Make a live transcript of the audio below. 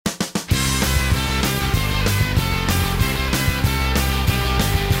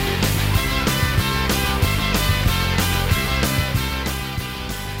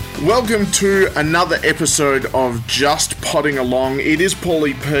Welcome to another episode of Just Podding Along. It is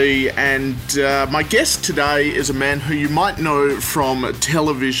Paulie P, and my guest today is a man who you might know from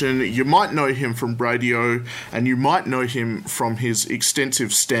television, you might know him from radio, and you might know him from his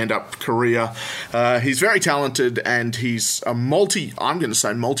extensive stand-up career. He's very talented, and he's a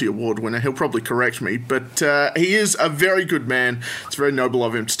multi-award winner. He'll probably correct me, but he is a very good man. It's very noble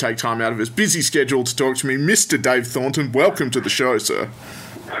of him to take time out of his busy schedule to talk to me. Mr. Dave Thornton, welcome to the show, sir.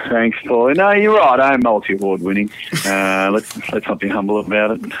 Thanks, Paul. No, you're right. I am multi-award winning. Let's not be humble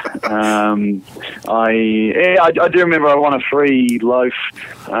about it. I do remember I won a free loaf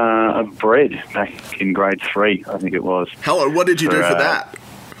of bread back in grade 3, I think it was. Hello, what did you do for that?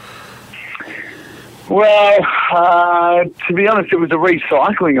 Well, to be honest, it was a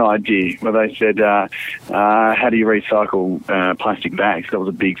recycling idea where they said, how do you recycle plastic bags? That was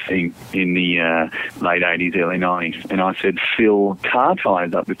a big thing in the late 80s, early 90s. And I said, fill car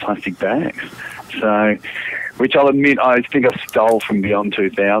tyres up with plastic bags. So, which I'll admit, I think I stole from Beyond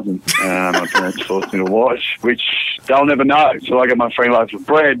 2000. My parents forced me to watch, which they'll never know. So I got my free loaf of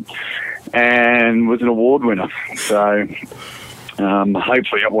bread and was an award winner. So...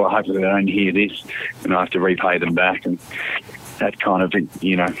 hopefully they don't hear this and I have to repay them back, and that kind of,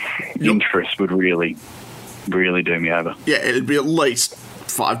 interest would really, really do me over. Yeah, it'd be at least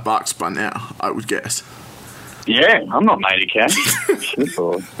 $5 by now, I would guess. Yeah, I'm not made of cash.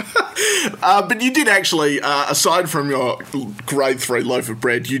 But you did actually, aside from your grade 3 loaf of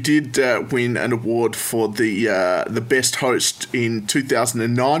bread, you did win an award for the best host in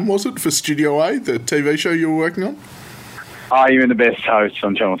 2009, was it, for Studio A, the TV show you were working on? Are you in the best host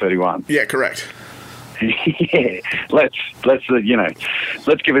on Channel 31? Yeah, correct. Yeah, let's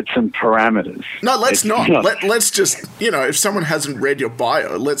give it some parameters. No, let's not. Let's just, if someone hasn't read your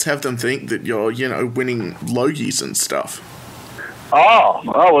bio, let's have them think that you're, winning Logies and stuff. Oh,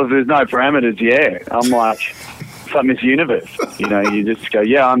 well, if there's no parameters, yeah. I'm like some Miss Universe. You just go,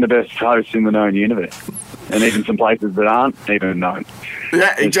 yeah, I'm the best host in the known universe. And even some places that aren't even known.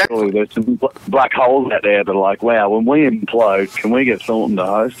 Yeah, exactly. There's some black holes out there that are like, wow, when we implode, can we get Thornton to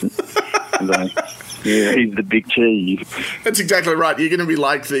host it? Yeah, he's the big cheese. That's exactly right. You're going to be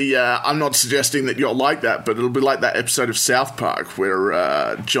like I'm not suggesting that you're like that, but it'll be like that episode of South Park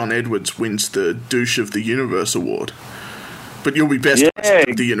where John Edwards wins the Douche of the Universe award. But you'll be best host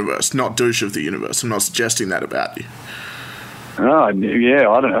of the universe, not Douche of the Universe. I'm not suggesting that about you. Oh, yeah,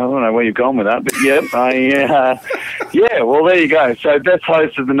 I don't know where you've gone with that, but well, there you go. So, best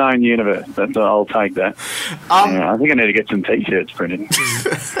host of the known universe. I'll take that. I think I need to get some T-shirts printed.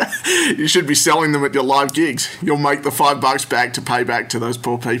 You should be selling them at your live gigs. You'll make the $5 back to pay back to those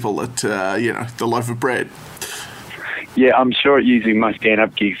poor people at, the loaf of bread. Yeah, I'm sure using my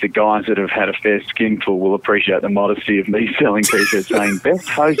stand-up gigs, the guys that have had a fair skinful will appreciate the modesty of me selling T-shirts saying, best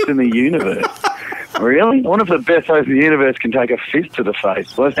host in the universe. Really? I wonder if the best host in the universe can take a fist to the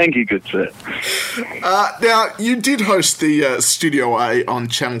face. Well, thank you, good sir. Now, you did host the Studio A on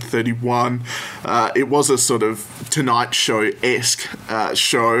Channel 31. It was a sort of Tonight Show-esque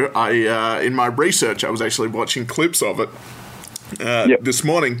show. In my research, I was actually watching clips of it this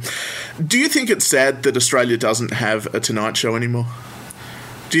morning. Do you think it's sad that Australia doesn't have a Tonight Show anymore?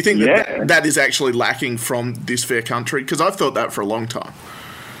 Do you think that is actually lacking from this fair country? Because I've thought that for a long time.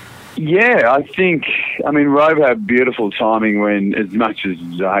 Yeah, Rove had beautiful timing when, as much as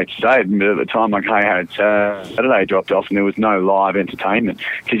I hate to say it, but at the time, like, hey, had Saturday dropped off and there was no live entertainment.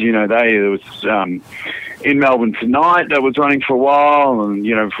 Because, there was in Melbourne Tonight that was running for a while, and,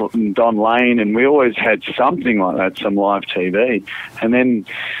 from Don Lane, and we always had something like that, some live TV. And then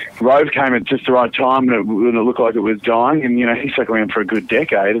Rove came at just the right time and it looked like it was dying, and, he stuck around for a good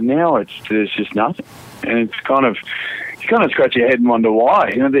decade, and now there's just nothing. And it's kind of scratch your head and wonder why.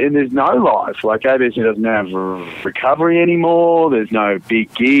 And there's no life. Like, ABC doesn't have recovery anymore. There's no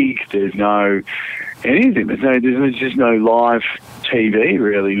big gig. There's no anything. There's just no live TV,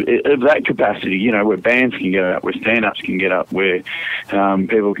 really, of that capacity, where bands can get up, where stand-ups can get up, where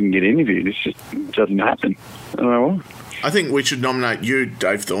people can get interviewed. It just doesn't happen. I don't know why. I think we should nominate you,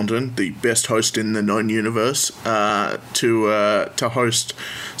 Dave Thornton, the best host in the known universe, to host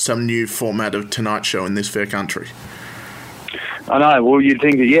some new format of Tonight Show in this fair country. I know. Well, you'd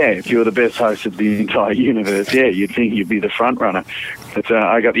think that, if you're the best host of the entire universe, you'd think you'd be the front runner. But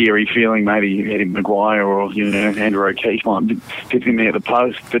I got the eerie feeling maybe Eddie Maguire or, Andrew O'Keefe might be picking me at the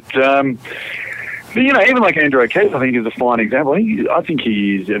post. But even like Andrew O'Keefe, I think, is a fine example. I think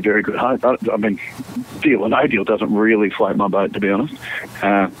he is a very good host. Deal or No Deal doesn't really float my boat, to be honest.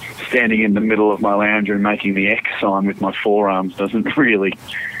 Standing in the middle of my lounge and making the X sign with my forearms doesn't really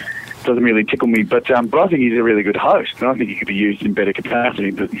doesn't really tickle me. But I think he's a really good host, and I think he could be used in better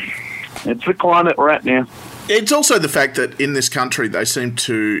capacity. But it's the climate we're at now. It's also the fact that in this country they seem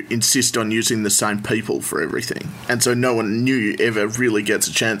to insist on using the same people for everything. And so no one new ever really gets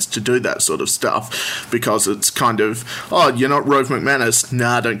a chance to do that sort of stuff because it's kind of, oh, you're not Rove McManus?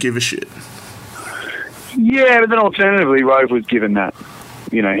 Nah, don't give a shit. Yeah, but then alternatively, Rove was given that.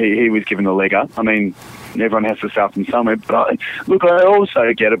 You know, he was given the leg up. I mean, everyone has to start from somewhere. But look, I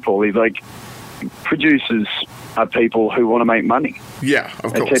also get it, Paulie. Like, producers are people who want to make money. Yeah,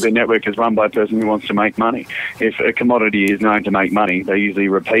 of course. A TV network is run by a person who wants to make money. If a commodity is known to make money, they usually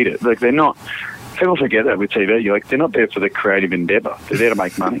repeat it. Like, they're not... People forget that with TV. You're like, they're not there for the creative endeavour. They're there to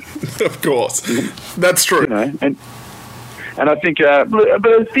make money. Of course. That's true. You know, and I think... but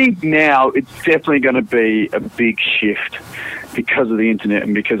I think now it's definitely going to be a big shift because of the internet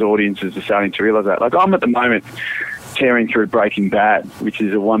and because audiences are starting to realise that. Like, I'm at the moment tearing through Breaking Bad, which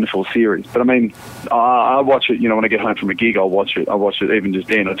is a wonderful series. But I mean, I watch it, you know, when I get home from a gig, I'll watch it. I watched it even just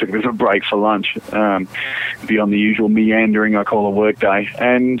then. I took a bit of a break for lunch, beyond the usual meandering I call a work day.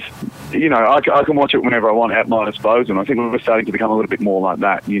 And, you know, I can watch it whenever I want at my disposal. And I think we're starting to become a little bit more like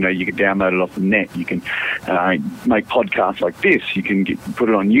that. You know, you can download it off the net. You can make podcasts like this. You can put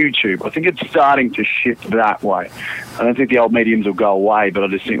it on YouTube. I think it's starting to shift that way. I don't think the old mediums will go away, but I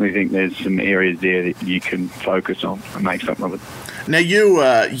just simply think there's some areas there that you can focus on and make something of it. Now,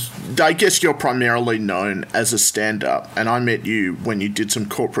 I guess you're primarily known as a stand-up, and I met you when you did some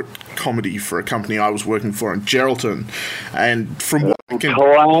corporate comedy for a company I was working for in Geraldton, and from what I can...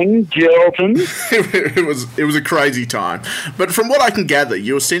 Geraldton. it was a crazy time. But from what I can gather,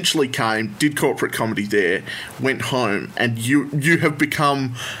 you essentially came, did corporate comedy there, went home, and you have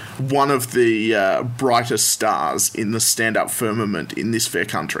become one of the brightest stars in the stand-up firmament in this fair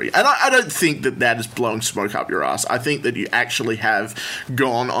country. And I don't think that is blowing smoke up your ass. I think that you actually have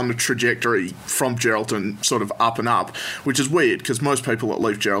gone on a trajectory from Geraldton sort of up and up, which is weird because most people that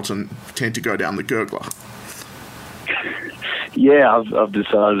leave Geraldton tend to go down the gurgler. Yeah, I've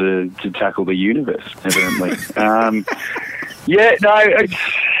decided to tackle the universe, evidently. Yeah, no,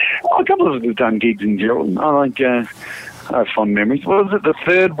 a couple of us have done gigs in Geraldton. I have fond memories. What was it, the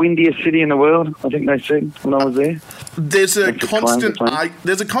third windiest city in the world, I think they said when I was there? There's a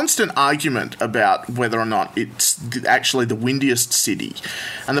constant argument about whether or not it's actually the windiest city.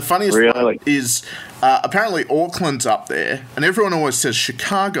 And the funniest one is apparently Auckland's up there, and everyone always says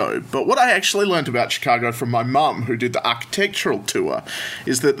Chicago. But what I actually learned about Chicago from my mum, who did the architectural tour,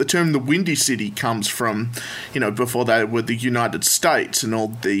 is that the term the Windy City comes from, you know, before they were the United States and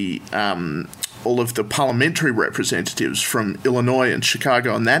all of the parliamentary representatives from Illinois and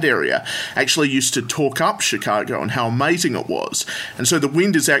Chicago and that area actually used to talk up Chicago and how amazing it was. And so the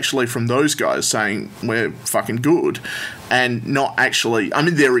wind is actually from those guys saying we're fucking good and not actually... I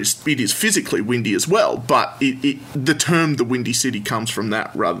mean, it is physically windy as well, but the term the Windy City comes from that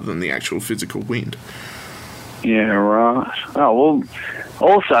rather than the actual physical wind. Yeah, right. Oh, well,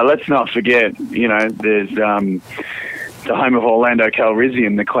 also, let's not forget, you know, there's... the home of Orlando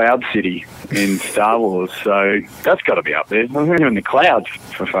Calrissian, the Cloud City in Star Wars. So that's got to be up there. We're in the clouds,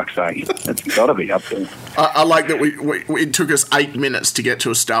 for fuck's sake. That's got to be up there. I like that it took us 8 minutes to get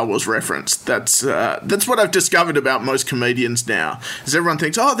to a Star Wars reference. That's what I've discovered about most comedians now, is everyone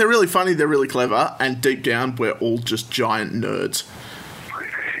thinks, oh, they're really funny, they're really clever, and deep down, we're all just giant nerds.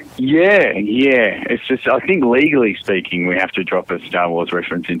 Yeah. It's just, I think legally speaking, we have to drop a Star Wars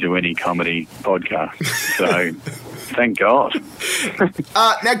reference into any comedy podcast. So... Thank God.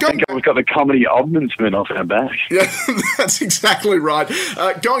 Thank God we've got the comedy ombudsman off our back. Yeah, that's exactly right.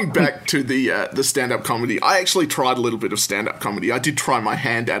 Going back to the stand-up comedy, I actually tried a little bit of stand-up comedy. I did try my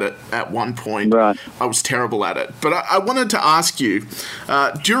hand at it at one point. Right. I was terrible at it. But I wanted to ask you,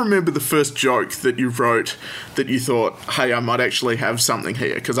 do you remember the first joke that you wrote that you thought, hey, I might actually have something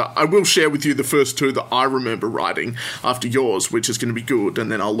here? Because I will share with you the first two that I remember writing after yours, which is going to be good,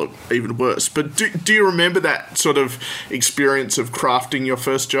 and then I'll look even worse. But do you remember that sort of experience of crafting your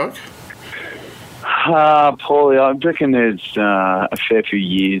first joke? Paulie, I reckon there's a fair few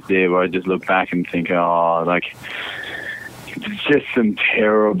years there where I just look back and think, it's just some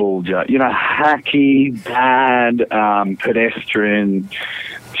terrible jokes. You know, hacky, bad, pedestrian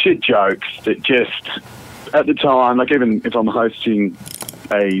shit jokes that just, at the time, like even if I'm hosting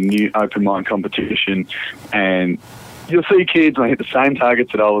a new open mic competition and you'll see kids and they hit the same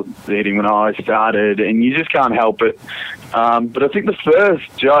targets that I was hitting when I started, and you just can't help it. But I think the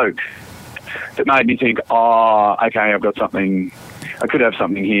first joke that made me think, okay, I've got something, I could have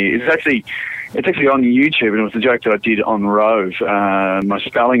something here, is actually It's actually on YouTube, and it was the joke that I did on Rove, my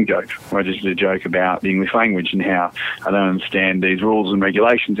spelling joke, where I just did a joke about the English language and how I don't understand these rules and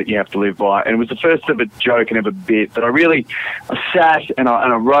regulations that you have to live by. And it was the first ever joke and ever bit that I sat and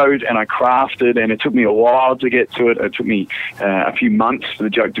I wrote and I crafted, and it took me a while to get to it. It took me a few months for the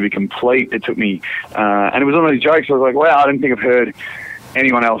joke to be complete. It took me, and it was one of these jokes I was like, wow, I didn't think I've heard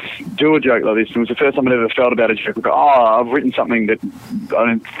anyone else do a joke like this. And it was the first time I'd ever felt about a joke. Like, I've written something that I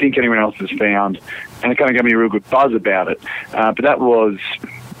don't think anyone else has found, and it kind of gave me a real good buzz about it. But that was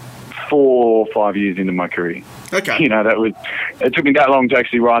 4 or 5 years into my career. Okay. It took me that long to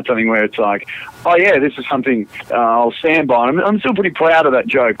actually write something where it's like, oh yeah, this is something I'll stand by. And I'm still pretty proud of that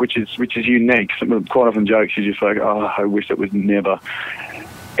joke, which is unique. Quite often jokes you're just like, oh, I wish it was never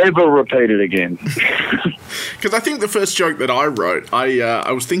ever repeated again. Because I think the first joke that I wrote,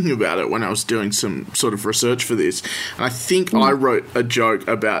 I was thinking about it when I was doing some sort of research for this, and I think I wrote a joke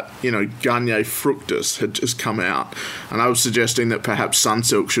about, Garnier Fructus had just come out, and I was suggesting that perhaps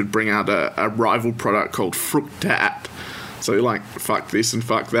Sunsilk should bring out a rival product called Fructat. So you're like, fuck this and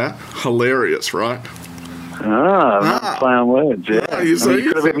fuck that. Hilarious, right? Play on words, yeah. You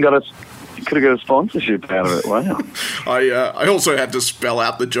could have even got a sponsorship out of it. Wow. I also had to spell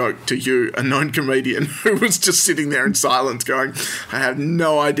out the joke to you, a known comedian who was just sitting there in silence going, I have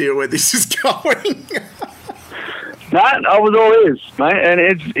no idea where this is going. No, I was all ears, mate. And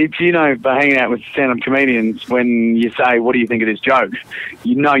it's by hanging out with stand-up comedians, when you say, what do you think of this joke?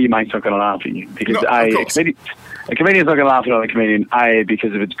 Your mate's not going to laugh at you. Because a comedian's not going to laugh at another comedian,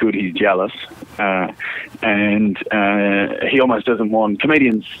 because if it's good, he's jealous. And he almost doesn't want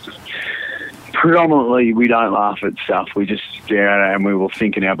comedians. Predominantly, we don't laugh at stuff. We just stare at it and we will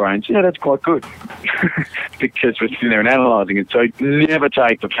think in our brains, yeah, that's quite good. Because we're sitting there and analysing it. So never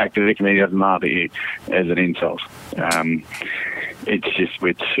take the fact that a comedian doesn't laugh at you as an insult. It's just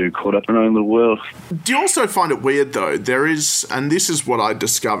we're too caught up in our own little world. Do you also find it weird, though? There is, and this is what I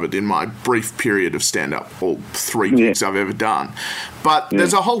discovered in my brief period of stand-up, all 3 gigs I've ever done, but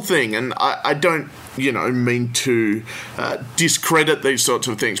there's a whole thing, and I don't mean to discredit these sorts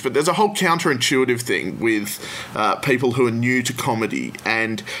of things, but there's a whole counterintuitive thing with people who are new to comedy.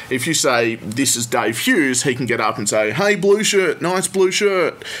 And if you say, this is Dave Hughes, he can get up and say, hey, blue shirt, nice blue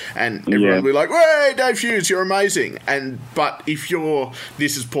shirt. And everyone will be like, hey, Dave Hughes, you're amazing. But if you're,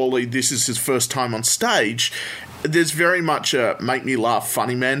 this is Paulie, this is his first time on stage, there's very much a make me laugh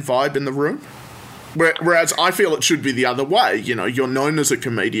funny man vibe in the room. Whereas I feel it should be the other way. You're known as a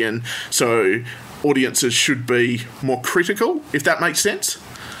comedian, so audiences should be more critical, if that makes sense.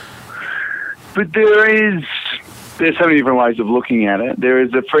 But there's so many different ways of looking at it. There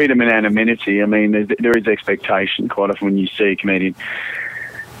is a freedom and anonymity. I mean, there is expectation. Quite often when you see a comedian,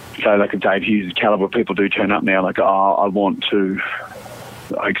 say like a Dave Hughes caliber, people do turn up now like, I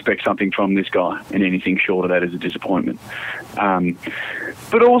expect something from this guy, and anything short of that is a disappointment.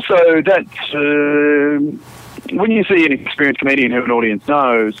 But also when you see an experienced comedian who an audience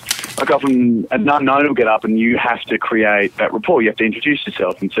knows, like often an unknown will get up and you have to create that rapport. You have to introduce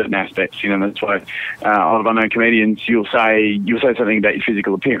yourself in certain aspects. That's why a lot of unknown comedians, you'll say something about your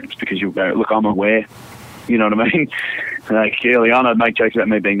physical appearance, because you'll go, look, I'm aware. You know what I mean? Like early on, I'd make jokes about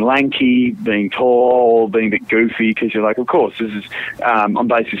me being lanky, being tall, being a bit goofy, because you're like, of course, this is. I'm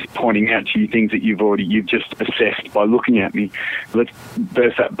basically pointing out to you things that you've just assessed by looking at me. Let's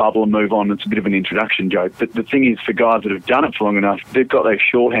burst that bubble and move on. It's a bit of an introduction joke. But the thing is, for guys that have done it for long enough, they've got their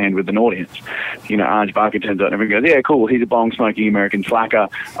shorthand with an audience. Arj Barker turns out and everyone goes, yeah, cool. He's a bong-smoking American slacker.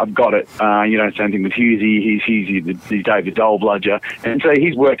 I've got it. Same thing with Hughesy. He's David Dolebludger, and so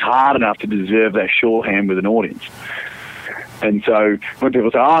he's worked hard enough to deserve that shorthand with an audience. And so when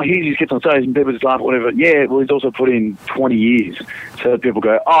people say, he just gets on stage and people just laugh, whatever, yeah, well, he's also put in 20 years. So people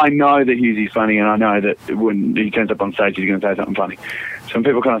go, I know that Hughesy's funny, and I know that when he turns up on stage, he's going to say something funny. So when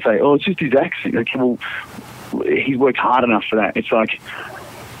people kind of say, it's just his accent. Like, well, he's worked hard enough for that. It's like,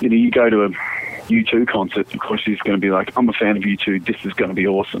 you go to a U2 concert, of course he's going to be like, I'm a fan of U2, this is going to be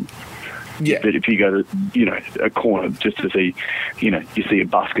awesome. Yeah. But if you go to, a corner just to see, you see a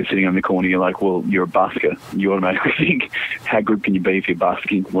busker sitting on the corner, you're like, well, you're a busker. You automatically think, how good can you be if you're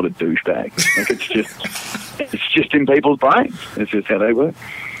busking? What a douchebag. Like, it's just in people's brains. It's just how they work.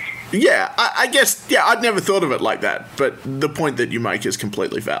 Yeah, I guess, I'd never thought of it like that, but the point that you make is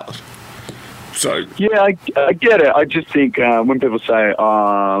completely valid. So yeah, I get it. I just think when people say,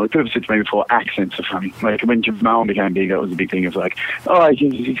 people said to me before, accents are funny. Like when Jamal became big, that was a big thing. It was like,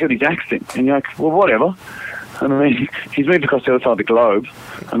 he's got his accent, and you're like, well, whatever. I mean, he's moved across the other side of the globe.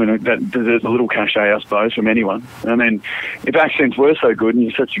 I mean, that deserves a little cachet, I suppose, from anyone. And then, if accents were so good, and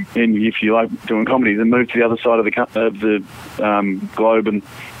if you like doing comedy, then move to the other side of the globe and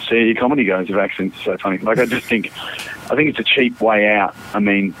see comedy goes if accents are so funny. Like, I think it's a cheap way out. I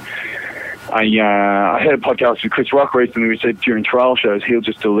mean, I heard a podcast with Chris Rock recently who said during trial shows he'll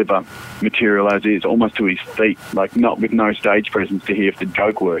just deliver material as is, almost to his feet, like not with no stage presence to hear if the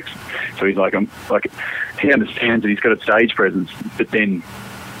joke works. So he's like, he understands that he's got a stage presence, but then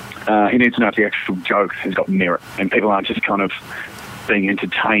he needs to know if the actual joke has got merit, and people aren't just kind of being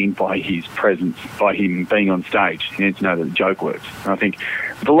entertained by his presence, by him being on stage. He needs to know that the joke works. And I think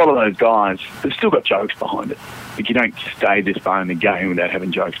with a lot of those guys, they've still got jokes behind it. Like, you don't stay this far in the game without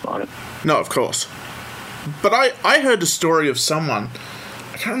having jokes behind it. No, of course. But I heard a story of someone,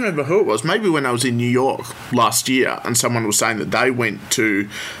 I can't remember who it was, maybe when I was in New York last year, and someone was saying that they went to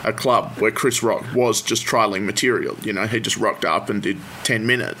a club where Chris Rock was just trialling material. You know, he just rocked up and did 10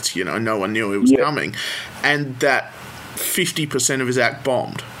 minutes, you know, no one knew he was coming. And that 50% of his act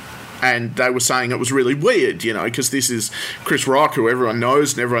bombed. And they were saying it was really weird, you know, because this is Chris Rock, who everyone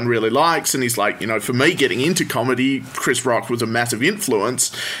knows and everyone really likes. And he's like, you know, for me getting into comedy, Chris Rock was a massive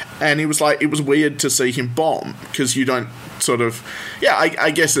influence. And he was like, it was weird to see him bomb because you don't sort of,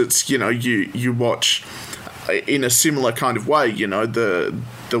 I guess it's, you know, you watch in a similar kind of way, you know, the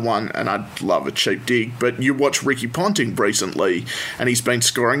one, and I'd love a cheap dig, but you watch Ricky Ponting recently and he's been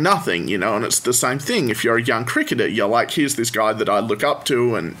scoring nothing, you know, and it's the same thing. If you're a young cricketer, you're like, here's this guy that I look up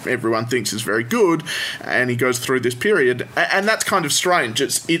to and everyone thinks is very good, and he goes through this period, and that's kind of strange.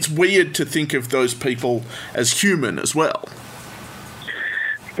 It's weird to think of those people as human as well.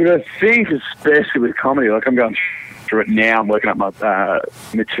 But I think, especially with comedy, like I'm going through it now. I'm working up my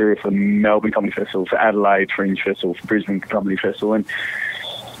material for Melbourne Comedy Festival, for Adelaide Fringe Festival, for Brisbane Comedy Festival, and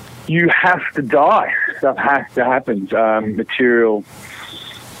you have to die. Stuff has to happen. Material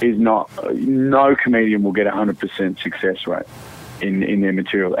is not... No comedian will get 100% success rate in their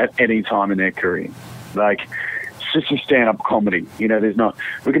material at any time in their career. Like, it's just a stand-up comedy. You know, there's not...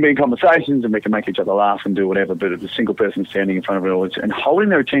 We can be in conversations and we can make each other laugh and do whatever, but it's a single person standing in front of an audience and holding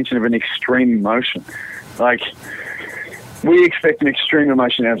their attention of an extreme emotion. Like... We expect an extreme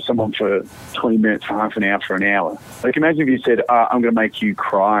emotion out of someone for 20 minutes, for half an hour, for an hour. Like, imagine if you said, I'm going to make you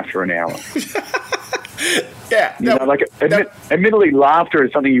cry for an hour. Yeah. You know, like, admittedly, laughter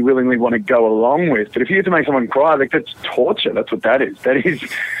is something you willingly want to go along with. But if you have to make someone cry, like, that's torture. That's what that is. That is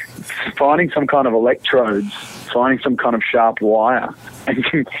finding some kind of electrodes, finding some kind of sharp wire,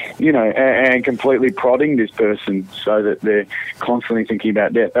 and, you know, and completely prodding this person so that they're constantly thinking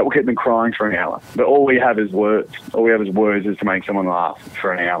about death. That will keep them crying for an hour. But all we have is words. All we have is words is to make someone laugh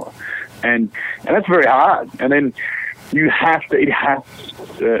for an hour. And that's very hard. And then you have to,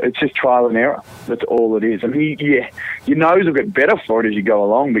 it's just trial and error. That's all it is. I mean, yeah, your nose will get better for it as you go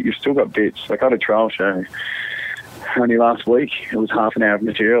along, but you've still got bits. Like, I had a trial show only last week. It was half an hour of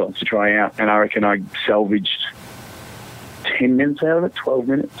material to try out, and I reckon I salvaged 10 minutes out of it, 12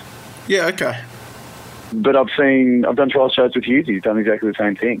 minutes. Yeah, okay. But I've done trial shows with Hughes. He's done exactly the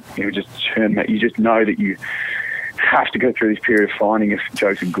same thing. You just know that you have to go through this period of finding if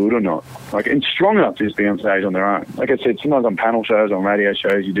jokes are good or not. Like, and strong enough to just be on stage on their own. Like I said, sometimes on panel shows, on radio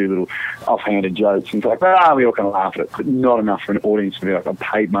shows, you do little offhanded jokes, and it's like, we all kind of laugh at it, but not enough for an audience to be like, I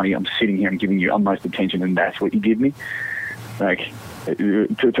paid money, I'm sitting here, I'm giving you utmost attention, and that's what you give me. Like,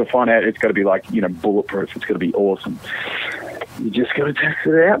 to find out, it's got to be like, you know, bulletproof. It's got to be awesome. You just got to test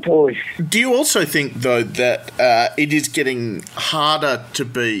it out, boy. Do you also think, though, that it is getting harder to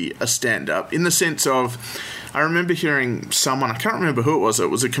be a stand-up in the sense of, I remember hearing someone, I can't remember who it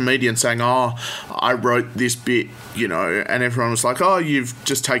was a comedian saying, I wrote this bit, you know, and everyone was like, you've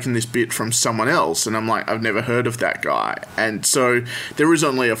just taken this bit from someone else. And I'm like, I've never heard of that guy. And so there is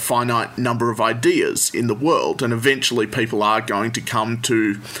only a finite number of ideas in the world, and eventually people are going to come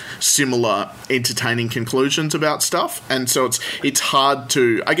to similar entertaining conclusions about stuff. And so it's hard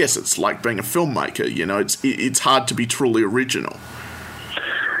to, I guess it's like being a filmmaker, you know, it's hard to be truly original.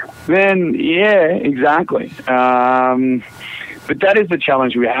 Then, yeah, exactly. But that is the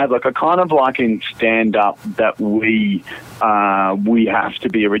challenge we have. Like, I kind of like in stand-up that we have to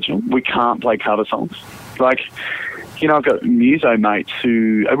be original. We can't play cover songs. Like, you know, I've got muso mates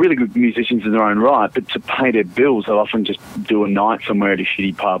who are really good musicians in their own right, but to pay their bills, they'll often just do a night somewhere at a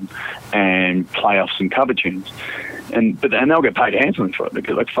shitty pub and play off some cover tunes. And they'll get paid handsomely for it. They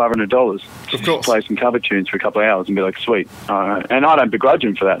get like $500 to play some cover tunes for a couple of hours and be like, sweet. And I don't begrudge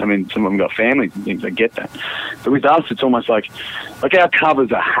them for that. I mean, some of them got families and things. I get that. But with us, it's almost like our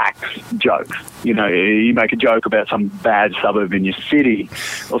covers are hacks jokes. You know, you make a joke about some bad suburb in your city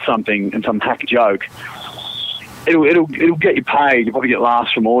or something, and some hack joke. It'll get you paid. You'll probably get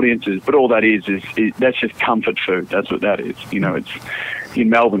laughs from audiences, but all that is that's just comfort food. That's what that is. You know, in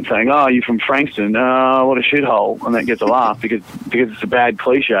Melbourne saying, "Oh, you're from Frankston? What a shithole," and that gets a laugh because it's a bad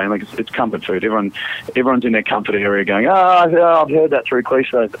cliche, and like it's comfort food. Everyone's in their comfort area going, I've heard that through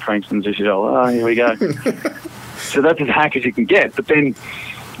cliches that Frankston's a shithole. Oh, here we go. So that's as hack as you can get. But then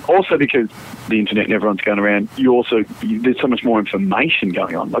also because the internet and everyone's going around, there's so much more information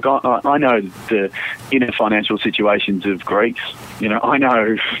going on. Like I know the inner financial situations of Greeks. I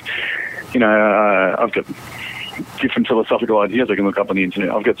know. I've got different philosophical ideas I can look up on the internet.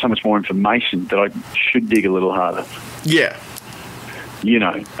 I've got so much more information that I should dig a little harder. Yeah.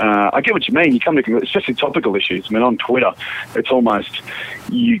 I get what you mean. You come to, especially topical issues. I mean, on Twitter, it's almost,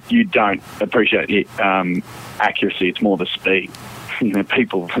 you don't appreciate the accuracy. It's more the speed.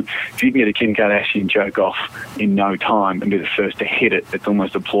 People, if you can get a Kim Kardashian joke off in no time and be the first to hit it, it's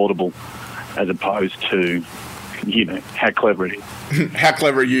almost applaudable as opposed to, how clever it is. How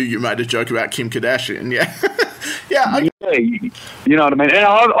clever are you? You made a joke about Kim Kardashian, yeah. Yeah, you know what I mean? And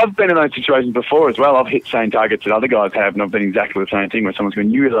I've been in those situations before as well. I've hit same targets that other guys have, and I've been exactly the same thing where someone's going,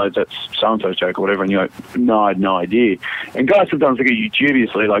 you realise that's so-and-so's joke or whatever, and you're like, no, I had no idea. And guys sometimes look at you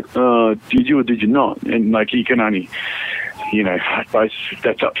dubiously like, did you or did you not? And like, you can only, I suppose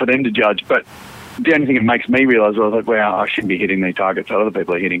that's up for them to judge. But the only thing it makes me realise, I was like, wow, I shouldn't be hitting these targets that other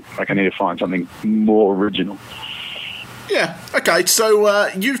people are hitting. Like, I need to find something more original. Yeah. Okay. So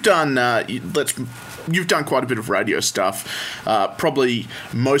you've done you've done quite a bit of radio stuff. Probably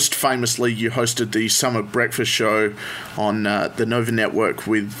most famously, you hosted the Summer Breakfast Show on the Nova Network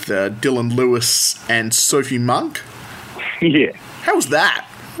with Dylan Lewis and Sophie Monk. Yeah. How was that?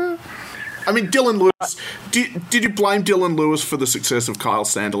 I mean, Dylan Lewis. Did you blame Dylan Lewis for the success of Kyle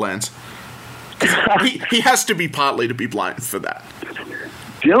Sandilands? He has to be partly to be blamed for that.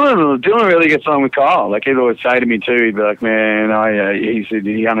 Dylan really gets on with Kyle. Like, he'd always say to me too, he'd be like, man, he said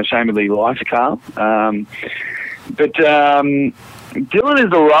he unashamedly likes Kyle. But Dylan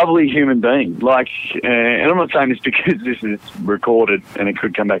is a lovely human being. Like, and I'm not saying this because this is recorded and it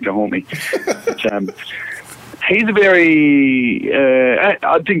could come back to haunt me. But, he's a very,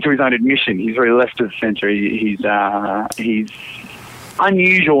 I think to his own admission, he's very left of the centre. He's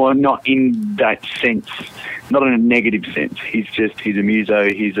unusual and not in that sense. Not in a negative sense. He's a muso.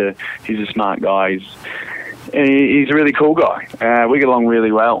 He's a smart guy. He's a really cool guy. We get along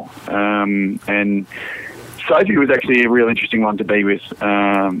really well. And Sophie was actually a real interesting one to be with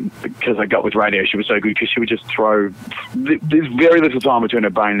because I got with radio. She was so good because she would just throw. There's very little time between her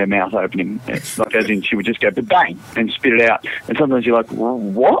brain and her mouth opening. It's like, as in, she would just go bang and spit it out. And sometimes you're like, well,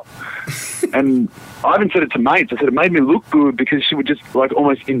 what? And I even said it to mates. I said it made me look good because she would just like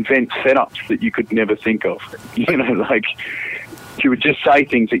almost invent setups that you could never think of. Like she would just say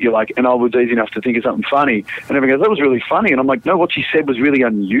things that you're like, and I was easy enough to think of something funny. And everyone goes, that was really funny. And I'm like, no, what she said was really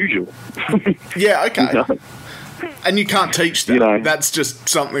unusual. Yeah, okay. And you can't teach that. That's just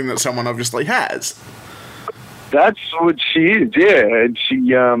something that someone obviously has. That's what she is, yeah. And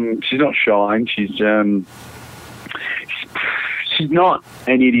she's not shy. And she's not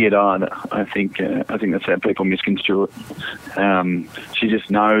an idiot either. I think that's how people misconstrue it. She just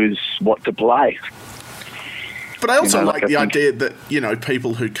knows what to play. But I also like the idea that,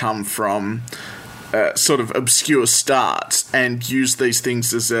 people who come from sort of obscure starts and use these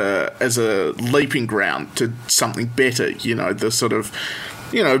things as a leaping ground to something better, the sort of,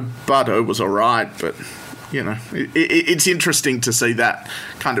 Bardo was all right, but, it's interesting to see that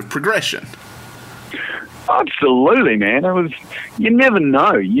kind of progression. Absolutely, man. You never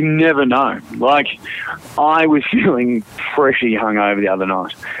know. You never know. Like, I was feeling pretty hungover the other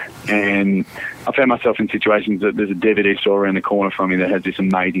night, and I found myself in situations that there's a DVD store around the corner from me that has this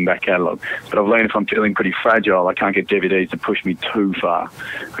amazing back catalogue. But I've learned if I'm feeling pretty fragile, I can't get DVDs to push me too far.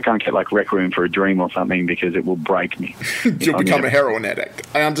 I can't get like Rec Room for a Dream or something because it will break me. You'll become a heroin addict.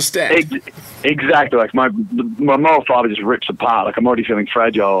 I understand. Exactly. Like my moral fibre just rips apart. Like I'm already feeling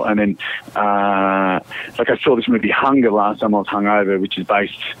fragile. And then like I saw this movie Hunger last time I was hungover, which is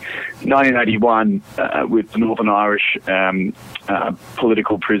based 1981 with the Northern Irish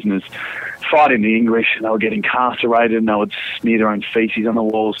political prisoners fighting the English, and they were getting incarcerated, and they would smear their own feces on the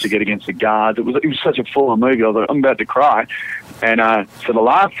walls to get against the guards. It was such a full-on movie. I was like, I'm about to cry. And so the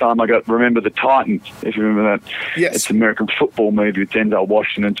last time I got Remember the Titans, if you remember that. Yes. It's an American football movie with Denzel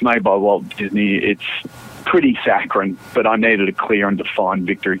Washington. It's made by Walt Disney. It's pretty saccharine, but I needed a clear and defined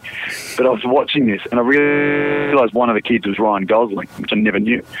victory. But I was watching this, and I realised one of the kids was Ryan Gosling, which I never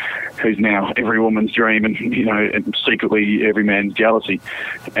knew, who's now every woman's dream and, and secretly every man's jealousy.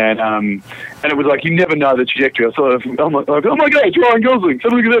 And it was like, you never know the trajectory. I thought, I'm like, oh my God, it's Ryan Gosling.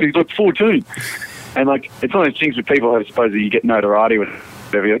 Look at that, he's like 14. And like, it's one of those things with people who suppose that you get notoriety with.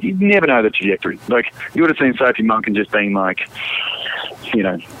 Like, you never know the trajectory. Like, you would have seen Sophie Monk and just been like, you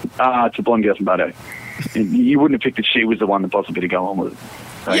know, it's a blonde girl from Bardo. And you wouldn't have picked that she was the one that possibly to go on with it.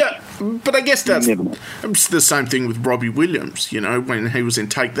 Like, yeah, but I guess that's it's the same thing with Robbie Williams, you know, when he was in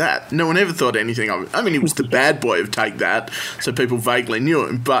Take That. No one ever thought anything of it. I mean, he was the bad boy of Take That, so people vaguely knew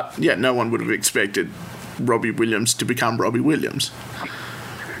him, but, yeah, no one would have expected Robbie Williams to become Robbie Williams.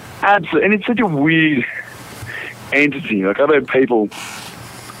 Absolutely, and it's such a weird entity. Like, I've had people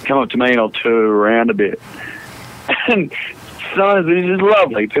come up to me and I'll turn around a bit, and sometimes it's just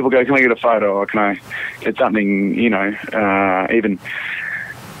lovely. People go, can I get a photo, or can I get something, you know, even...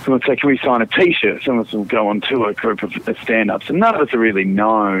 Someone would say, can we sign a T-shirt? Some of us will go on to a group of stand-ups, and none of us are really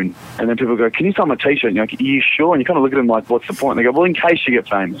known. And then people go, can you sign my T-shirt? And you're like, are you sure? And you kind of look at them like, what's the point? And they go, well, in case you get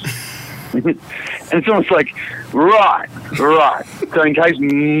famous. And it's almost like, right. So in case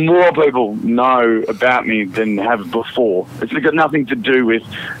more people know about me than have before, it's got nothing to do with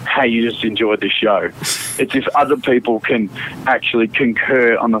how you just enjoyed the show. It's if other people can actually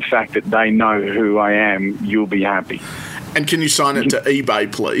concur on the fact that they know who I am, you'll be happy. And can you sign it to eBay,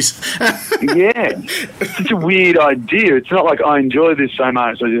 please? Yeah. It's such a weird idea. It's not like I enjoy this so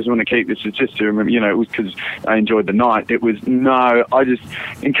much, so I just want to keep this. It's just to remember, you know, it was because I enjoyed the night. It was, no, I just,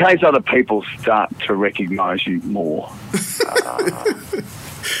 in case other people start to recognise you more.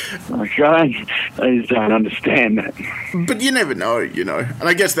 Okay, I just don't understand that. But you never know, you know. And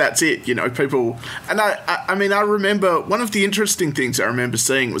I guess that's it, you know, people... And I mean, I remember, one of the interesting things I remember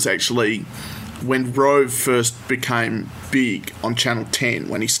seeing was actually... when Rove first became big on Channel 10,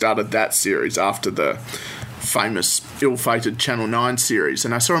 when he started that series after the famous ill-fated Channel 9 series,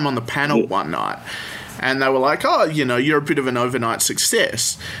 and I saw him on the panel one night, and they were like, oh, you know, you're a bit of an overnight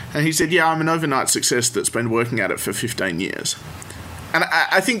success. And he said, yeah, I'm an overnight success that's been working at it for 15 years. And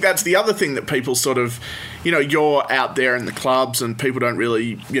I think that's the other thing that people sort of, you know, you're out there in the clubs and people don't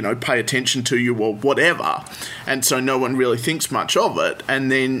really, you know, pay attention to you or whatever. And so no one really thinks much of it.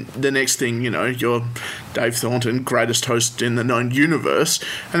 And then the next thing, you know, you're Dave Thornton, greatest host in the known universe.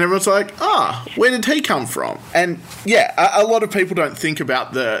 And everyone's like, where did he come from? And, yeah, a lot of people don't think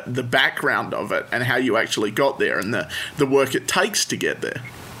about the background of it and how you actually got there and the work it takes to get there.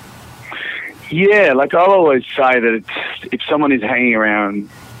 Yeah, like I'll always say that if someone is hanging around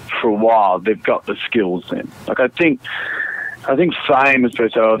for a while, they've got the skills then. Like I think fame is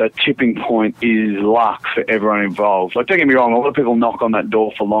that tipping point is luck for everyone involved. Like don't get me wrong, a lot of people knock on that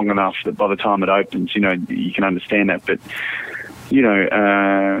door for long enough that by the time it opens, you know, you can understand that. But, you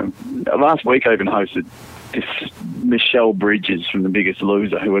know, last week I even hosted this Michelle Bridges from The Biggest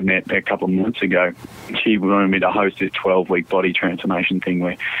Loser, who I met a couple of months ago. She wanted me to host this 12-week body transformation thing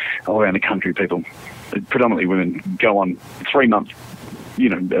where all around the country people, predominantly women, go on 3 months, you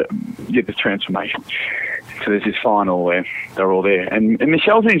know, get this transformation. So there's this final where they're all there. And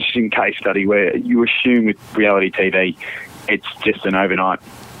Michelle's an interesting case study where you assume with reality TV it's just an overnight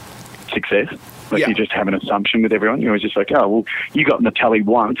success. Like you just have an assumption with everyone. You're just like, oh, well, you got in the tally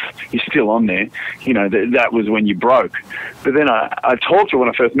once. You're still on there. You know, that was when you broke. But then I talked to her when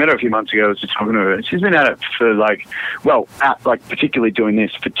I first met her a few months ago. I was just talking to her. She's been at it for particularly doing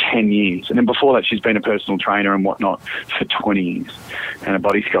this for 10 years. And then before that, she's been a personal trainer and whatnot for 20 years and a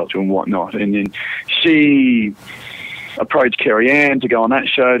body sculptor and whatnot. And then she approached Kerry Ann to go on that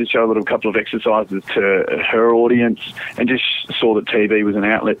show to show a little couple of exercises to her audience, and just saw that TV was an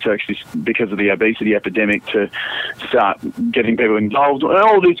outlet to actually, because of the obesity epidemic, to start getting people involved,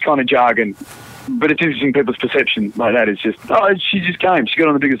 all this kind of jargon. But it's interesting, people's perception like that is just, oh, she just came, she got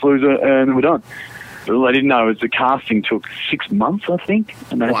on The Biggest Loser, and then we're done. But all I didn't know is the casting took 6 months, I think,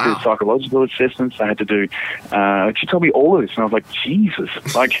 and they had to do psychological assessments. They had to do. She told me all of this, and I was like, Jesus!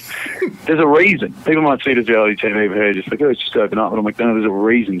 Like, there's a reason. People might see it as reality TV, but her just like, oh, it's just open up. But I'm like, no, there's a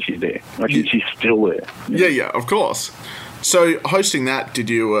reason she's there. Like, she's still there. Yeah, of course. So, hosting that, did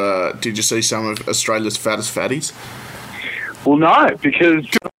you see some of Australia's fattest fatties? Well, no, because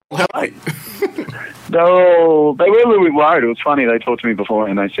they were a little bit worried. It was funny. They talked to me before,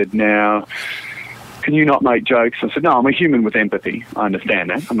 and they said, now, can you not make jokes? I said, no, I'm a human with empathy. I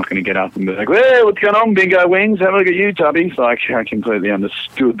understand that. I'm not going to get up and be like, well, what's going on, bingo wings? Have a look at you, Tubby. Like, I completely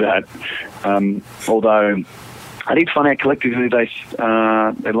understood that. Although I did find out collectively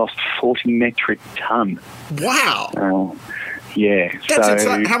they lost 40 metric ton. Wow. Yeah. That's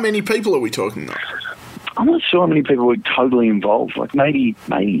insane. How many people are we talking about? I'm not sure how many people were totally involved. Like maybe,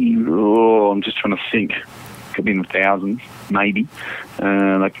 I'm just trying to think. Could be in the thousands, maybe.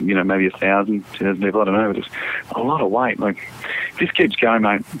 Maybe 1,000, 2,000 people, I don't know. But it's a lot of weight. Like, if this keeps going,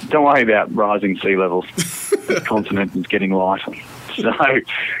 mate, don't worry about rising sea levels. The continent is getting lighter. So,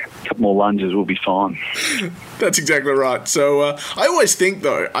 couple more lunges, we'll be fine. That's exactly right. So I always think,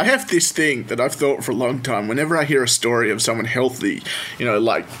 though, I have this thing that I've thought for a long time. Whenever I hear a story of someone healthy,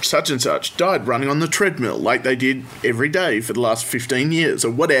 like such and such died running on the treadmill like they did every day for the last 15 years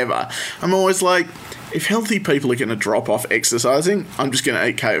or whatever, I'm always like, if healthy people are going to drop off exercising, I'm just going to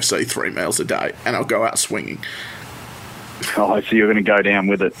eat KFC 3 meals a day and I'll go out swinging. Oh, so you're going to go down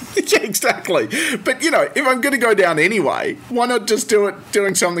with it. Yeah, exactly. But, if I'm going to go down anyway, why not just do it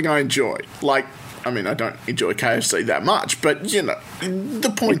doing something I enjoy? Like, I don't enjoy KFC that much, but,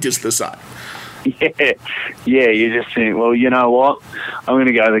 the point is the same. Yeah, you just think, well, you know what? I'm going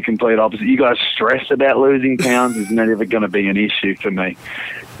to go the complete opposite. You guys stress about losing pounds is never going to be an issue for me.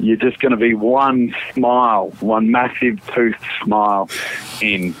 You're just going to be one smile, one massive tooth smile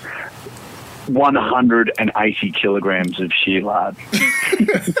in 180 kilograms of sheer lard.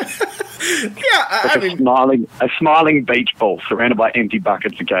 Yeah, a smiling beach ball surrounded by empty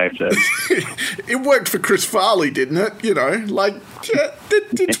buckets of KFC. It worked for Chris Farley, didn't it?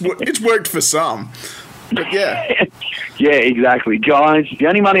 It's worked for some. But yeah. Yeah, exactly. Guys, the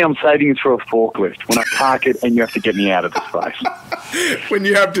only money I'm saving is for a forklift when I park it and you have to get me out of this place. When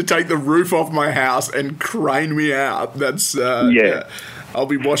you have to take the roof off my house and crane me out, that's... yeah. I'll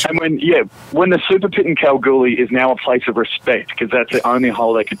be watching. And when the Super Pit in Kalgoorlie is now a place of respect because that's the only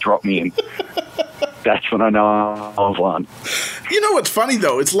hole they could drop me in. That's when I know I've won. You know what's funny,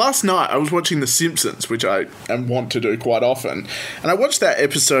 though? It's last night I was watching The Simpsons, which I want to do quite often, and I watched that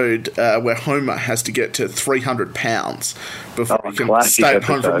episode where Homer has to get to 300 pounds before he can stay at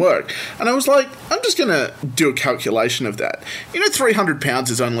home from work. And I was like, I'm just going to do a calculation of that. 300 pounds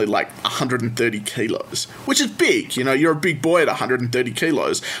is only like 130 kilos, which is big. You're a big boy at 130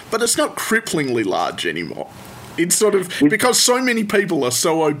 kilos, but it's not cripplingly large anymore. It's sort of, because so many people are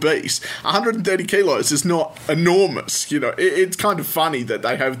so obese, 130 kilos is not enormous. It's kind of funny that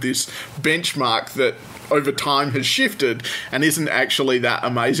they have this benchmark that over time has shifted and isn't actually that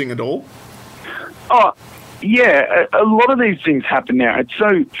amazing at all. Oh, yeah, a lot of these things happen now.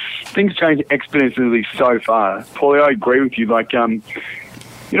 Things change exponentially so far. Paulie, I agree with you. Like, was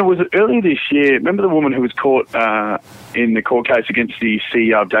it earlier this year? Remember the woman who was caught in the court case against the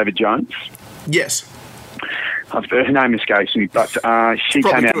CEO of David Jones? Yes. Her name escapes me, but she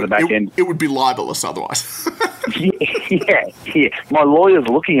came out of the back end. It would be libelous otherwise. Yeah. My lawyer's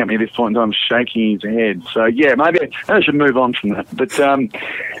looking at me at this point, and I'm shaking his head. So, yeah, maybe I should move on from that. But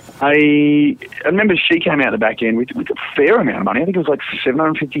I remember she came out the back end with a fair amount of money. I think it was like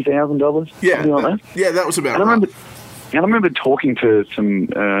 $750,000. Yeah, something like that. Yeah, that was about right. And I remember talking to some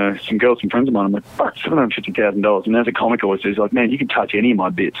girls, some friends of mine. I'm like, fuck, $750,000. And as a comic always says, like, man, you can touch any of my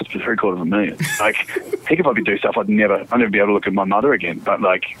bits for $750,000. Like, heck, if I could do stuff, I'd never be able to look at my mother again. But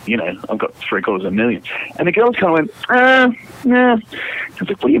like, I've got $750,000. And the girls kind of went, nah. I was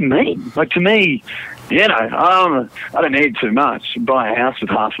like, what do you mean? Like, to me, I don't need too much. Buy a house with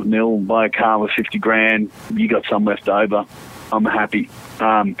 $500,000, buy a car with $50,000. You got some left over. I'm happy.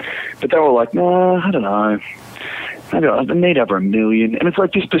 But they were like, no, I don't know. I need over $1 million. And it's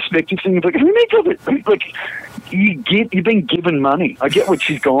like this perspective thing of like, who needs over it? Like, you've been given money. I get what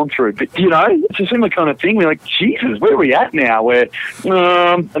she's gone through. But, it's a similar kind of thing. We're like, Jesus, where are we at now? Where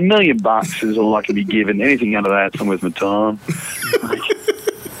 $1 million is all I can be given. Anything under that, it's worth my time.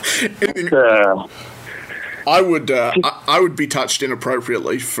 I would be touched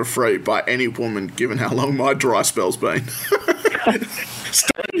inappropriately for free by any woman, given how long my dry spell's been.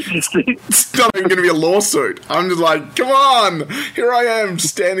 It's not even going to be a lawsuit. I'm just like, come on, here I am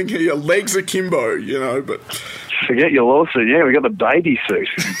standing here, legs akimbo, but... Forget your lawsuit. Yeah, we got the baby suit.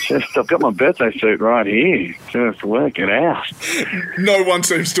 I've got my birthday suit right here. Just work it out. No one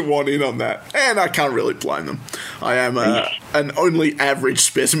seems to want in on that, and I can't really blame them. I am an only average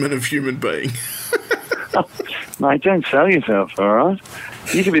specimen of human being. Mate, don't sell yourself, all right?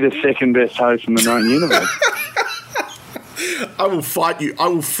 You could be the second best host in the known universe. I will fight you. I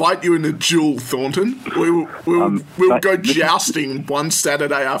will fight you in a duel, Thornton. We'll go jousting one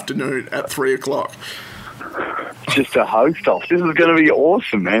Saturday afternoon at 3:00. Just a host off. This is going to be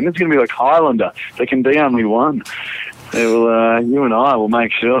awesome, man. It's going to be like Highlander. There can be only one. You and I will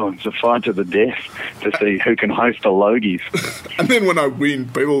make sure it's a fight to the death to see who can host the Logies. And then when I win,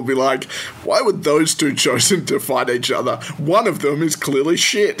 people will be like, why were those two chosen to fight each other? One of them is clearly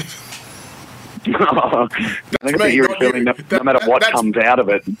shit. I think no matter what comes out of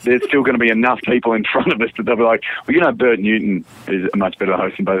it, there's still going to be enough people in front of us that they'll be like, well, Bert Newton is a much better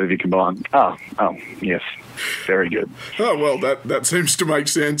host than both of you combined. Oh, yes. Very good. Oh, well, that seems to make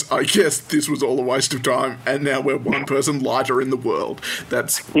sense. I guess this was all a waste of time, and now we're one person lighter in the world.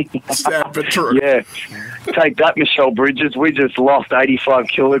 That's sad but true. Yeah. Take that, Michelle Bridges. We just lost 85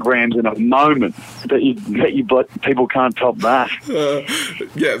 kilograms in a moment. People can't top that.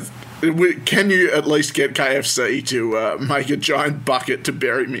 Yes. Can you at least get KFC to make a giant bucket to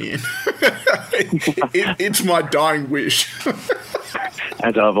bury me in? It's my dying wish.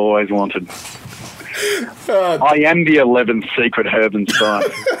 As I've always wanted. I am the 11th secret herb and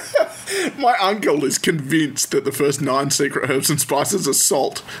spice. My uncle is convinced that the first 9 secret herbs and spices are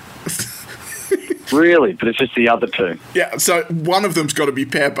salt. Really? But it's just the other 2? Yeah, so one of them's got to be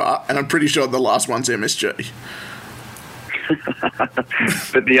pepper, and I'm pretty sure the last one's MSG.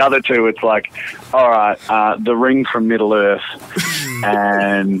 But the other 2, it's like, all right, the ring from Middle Earth,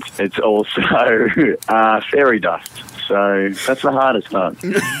 and it's also fairy dust. So that's the hardest part.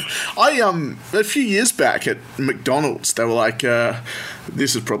 A few years back at McDonald's, they were like,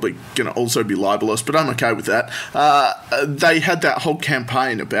 this is probably going to also be libelous, but I'm okay with that. They had that whole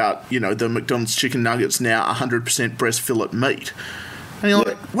campaign about, the McDonald's chicken nuggets now 100% breast fillet meat. And you're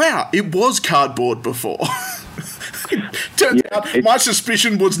like, wow, it was cardboard before. Turns out my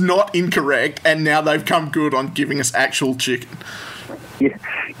suspicion was not incorrect, and now they've come good on giving us actual chicken. Yeah,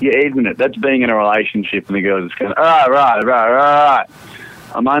 isn't it? That's being in a relationship and the girl's just going, right.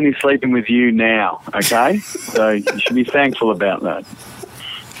 I'm only sleeping with you now, okay? So you should be thankful about that.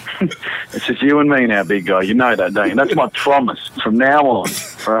 It's just you and me now, big guy. You know that, don't you? That's my promise from now on,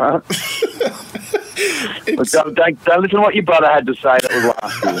 right? But don't listen to what your brother had to say. That was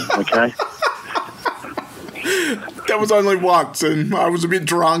last year, okay? That was only once, and I was a bit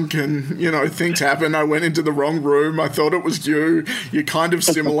drunk, and, things happened. I went into the wrong room. I thought it was you. You're kind of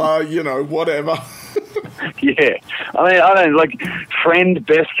similar, whatever. Yeah. I don't, friend,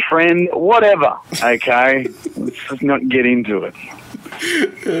 best friend, whatever, okay? Let's just not get into it.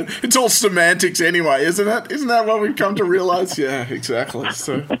 It's all semantics anyway, isn't it? Isn't that what we've come to realise? Yeah, exactly.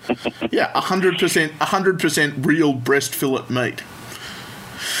 So, yeah, 100% real breast fillet meat.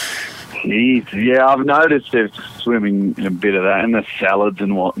 Jeez, yeah, I've noticed they're swimming in a bit of that, and the salads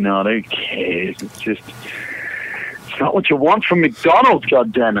and whatnot. Who cares? It's not what you want from McDonald's,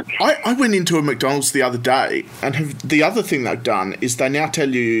 goddammit. I went into a McDonald's the other day, and the other thing they've done is they now tell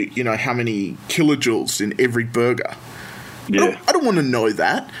you, how many kilojoules in every burger. Yeah. I don't want to know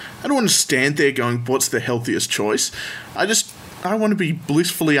that. I don't want to stand there going, what's the healthiest choice? I want to be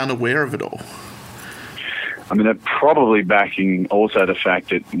blissfully unaware of it all. I mean, they're probably backing also the fact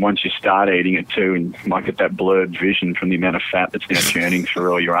that once you start eating it too, and you might get that blurred vision from the amount of fat that's now churning through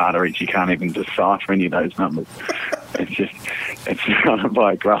all your arteries, you can't even decipher any of those numbers. It's kind of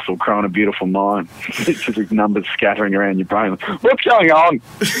like Russell Crowe, A Beautiful Mind. It's just these numbers scattering around your brain. What's going on?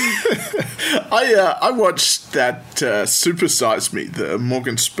 I watched that Super Size Me, the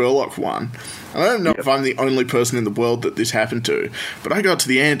Morgan Spurlock one. I don't know if I'm the only person in the world that this happened to, but I got to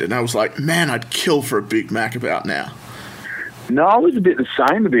the end and I was like, man, I'd kill for a Big Mac about now. No, I was a bit the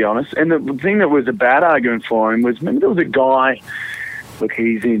same, to be honest. And the thing that was a bad argument for him was, remember there was a guy, look,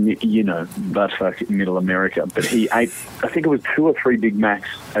 he's in, buttfuck Middle America, but he ate, I think it was 2 or 3 Big Macs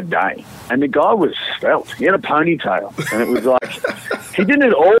a day. And the guy was svelte. He had a ponytail. And it was like, he didn't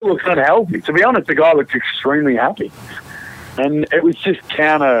at all look unhealthy. To be honest, the guy looked extremely happy. And it was just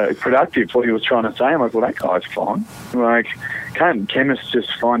counterproductive what he was trying to say. I'm like, well, that guy's fine. Like, can't chemists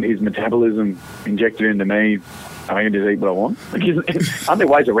just find his metabolism injected into me? I can just eat what I want. Aren't there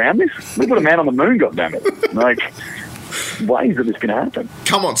ways around this? We put a man on the moon, goddammit. Like, ways that this can happen.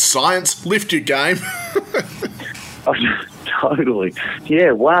 Come on, science, lift your game. Totally.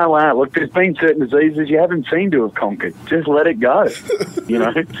 Yeah, wow. Look, there's been certain diseases you haven't seemed to have conquered. Just let it go. So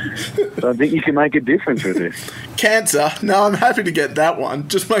I think you can make a difference with this. Cancer? No, I'm happy to get that one.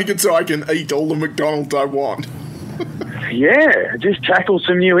 Just make it so I can eat all the McDonald's I want. Yeah, just tackle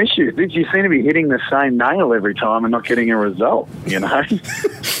some new issues. You seem to be hitting the same nail every time and not getting a result, You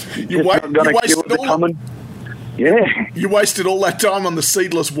wasted all that time on the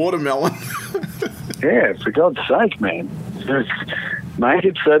seedless watermelon. Yeah, for God's sake, man. Just make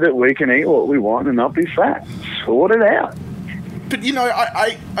it so that we can eat what we want and not be fat. Sort it out. But,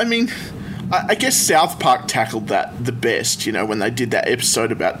 I mean, I guess South Park tackled that the best, when they did that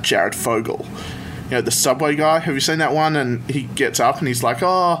episode about Jared Fogle. The Subway guy. Have you seen that one? And he gets up and he's like,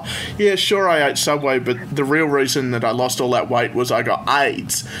 oh, yeah, sure, I ate Subway, but the real reason that I lost all that weight was I got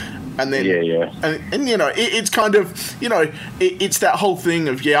AIDS. And then, and it's kind of, it's that whole thing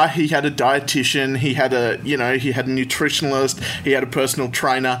of, he had a dietitian, he had a nutritionalist, he had a personal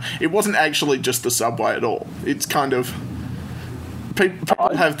trainer. It wasn't actually just the Subway at all. It's kind of, people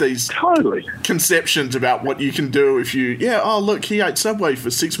have these conceptions about what you can do if you, look, he ate Subway for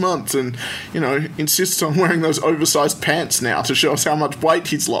 6 months and, insists on wearing those oversized pants now to show us how much weight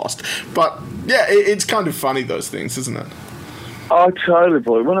he's lost. But Yeah, it's kind of funny, those things, isn't it? Oh, totally,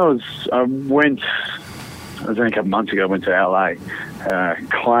 boy. When I was only a couple of months ago, I went to LA,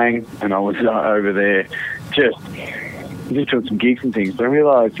 Clang, and I was over there just doing some gigs and things. But I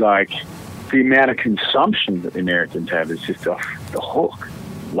realised, like, the amount of consumption that the Americans have is just off the hook.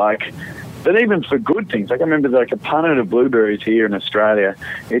 Like, but even for good things, like I remember like a punnet of blueberries here in Australia,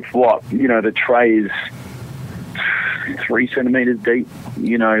 it's what, the tray is 3 centimetres deep,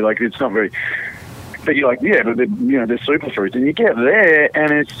 like it's not very, but you're like, yeah, but they're superfruits, and you get there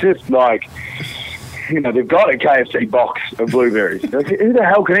and it's just like, they've got a KFC box of blueberries. Like, who the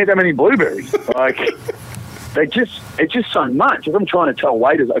hell can eat that many blueberries? Like, it's just so much. If I'm trying to tell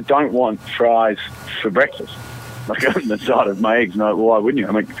waiters I don't want fries for breakfast, like on the side of my eggs, no, why wouldn't you?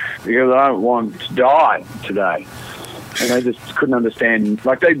 I'm like, because I don't want to die today. And they just couldn't understand.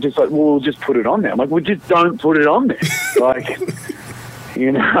 Like, they just like, well, we'll just put it on there. I'm like, well, just don't put it on there. Like,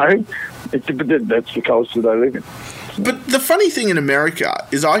 but that's the culture they live in. But the funny thing in America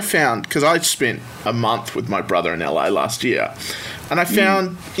is I found, because I spent a month with my brother in LA last year, and I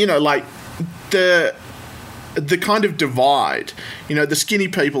found, like, the kind of divide, the skinny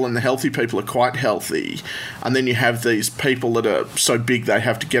people and the healthy people are quite healthy, and then you have these people that are so big they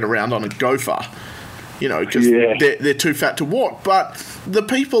have to get around on a gopher, because they're too fat to walk. But the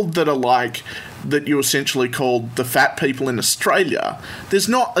people that are like, that you essentially called the fat people in Australia, there's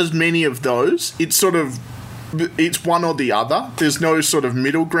not as many of those. It's one or the other. There's no sort of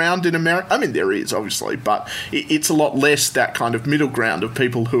middle ground in America. I mean, there is, obviously, but it's a lot less that kind of middle ground of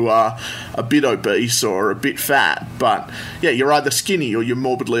people who are a bit obese or a bit fat. But, yeah, you're either skinny or you're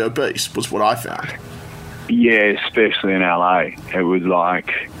morbidly obese, was what I found. Yeah, especially in LA. It was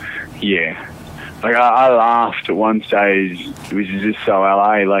like, yeah. Like, I laughed at one stage, which is just so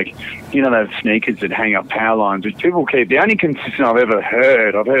LA, like, those sneakers that hang up power lines, which people keep. The only consistent I've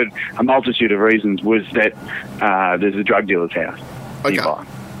heard a multitude of reasons, was that there's a drug dealer's house nearby.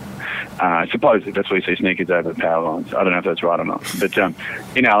 Supposedly that's where you see sneakers over power lines. I don't know if that's right or not. But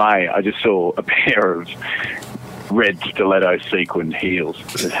in LA, I just saw a pair of red stiletto sequined heels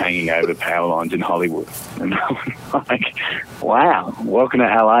just hanging over power lines in Hollywood. And I was like, wow, welcome to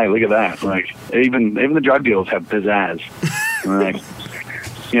LA, look at that. Like, even the drug dealers have pizzazz. Like,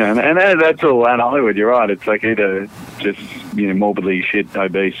 and that's all around Hollywood, you're right. It's like either just, morbidly shit,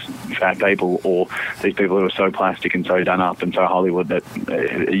 obese, fat people, or these people who are so plastic and so done up and so Hollywood that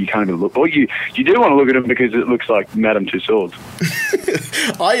you can't even look. Or you do want to look at them because it looks like Madame Tussauds.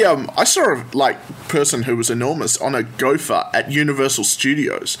 I saw a person who was enormous on a gopher at Universal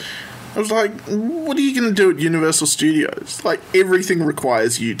Studios. I was like, what are you going to do at Universal Studios? Like, everything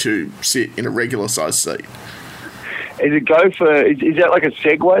requires you to sit in a regular size seat. Is it gopher? Is that like a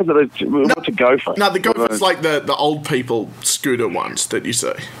Segway? What's a gopher? No, the gopher's like the old people scooter ones that you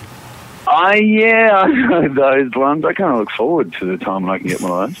see. Yeah, I know those ones. I kind of look forward to the time when I can get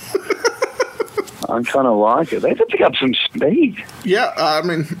one of those. I kind of like it. They have to pick up some speed. Yeah, I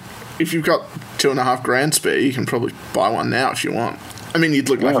mean, if you've got $2,500 spare, you can probably buy one now if you want. I mean, you'd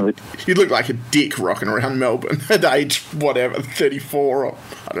look like a dick rocking around Melbourne at age, 34, or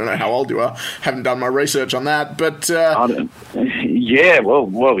I don't know how old you are. Haven't done my research on that, but... yeah. I don't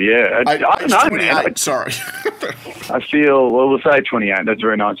know, man. Sorry. I feel, we'll say 28. That's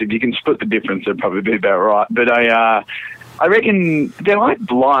very nice. If you can split the difference, that'd probably be about right. But I reckon they're like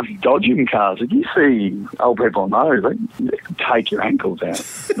life dodging cars. If you see old people on those, they take your ankles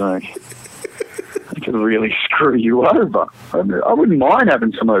out. Like... It can really screw you over. I wouldn't mind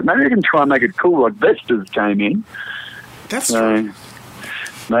having some of those. Maybe I can try and make it cool, like Vestas came in. That's true.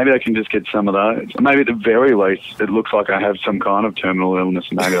 Maybe I can just get some of those. Maybe at the very least, it looks like I have some kind of terminal illness,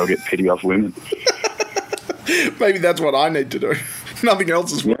 and maybe I'll get pity off women. Maybe that's what I need to do. Nothing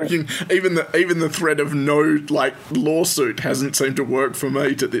else is working. Yeah. Even the threat of no lawsuit hasn't seemed to work for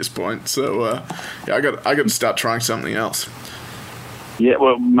me to this point. So I got to start trying something else. Yeah,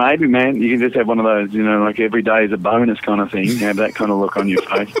 well, maybe, man, you can just have one of those, like every day is a bonus kind of thing. Have that kind of look on your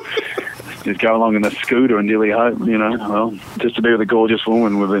face. Just go along in a scooter and really hope, well, just to be with a gorgeous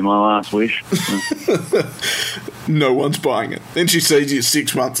woman would be my last wish. No one's buying it. Then she sees you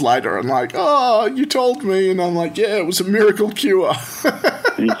 6 months later and like, oh, you told me. And I'm like, yeah, it was a miracle cure.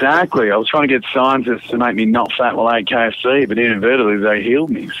 Exactly. I was trying to get scientists to make me not fat while I ate KFC, but inadvertently they healed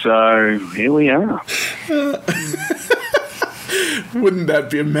me. So here we are. Wouldn't that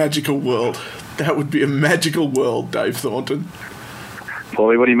be a magical world? That would be a magical world, Dave Thornton.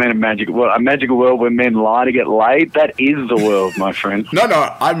 Paulie, what do you mean a magical world? A magical world where men lie to get laid? That is the world, my friend. No,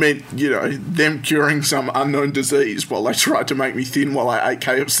 I mean, them curing some unknown disease while they tried to make me thin while I ate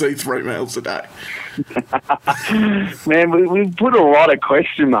KFC 3 meals a day. Man, we've put a lot of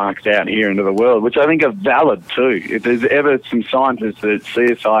question marks out here into the world, which I think are valid too. If there's ever some scientists at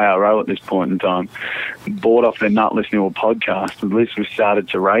CSIRO at this point in time bored off their nut listening to a podcast, at least we've started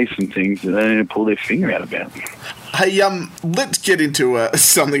to raise some things that they need to pull their finger out about. Hey, let's get into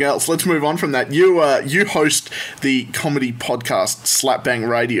something else. Let's move on from that. You host the comedy podcast Slap Bang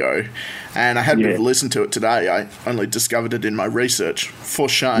Radio, and I had a bit of a listen to it today. I only discovered it in my research. For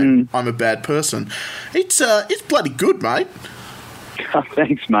shame, I'm a bad person. It's bloody good, mate. Oh,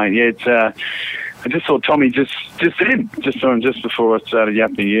 thanks, mate. Yeah, it's. I just saw Tommy just saw him just before I started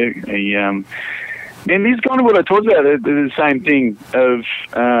yapping you. He, and he's kind of what I talked about. The same thing of.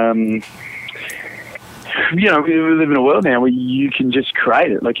 We live in a world now where you can just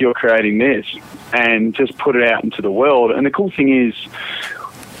create it, like you're creating this, and just put it out into the world. And the cool thing is,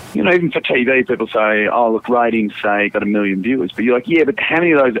 even for TV, people say, oh, look, ratings say got 1 million viewers. But you're like, yeah, but how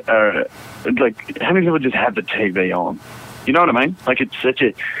many of those are, how many people just have the TV on? You know what I mean? Like,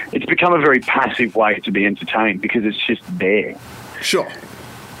 it's become a very passive way to be entertained because it's just there. Sure.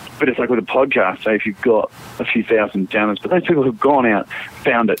 But it's like with a podcast, say if you've got a few thousand downloads, but those people who've gone out,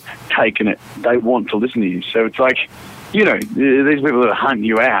 found it, taken it, they want to listen to you. So it's like, these people that are hunting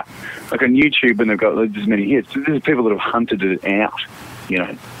you out, like on YouTube, and they've got this many hits. So there's people that have hunted it out,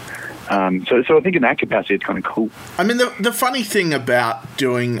 So I think in that capacity, it's kind of cool. I mean, the funny thing about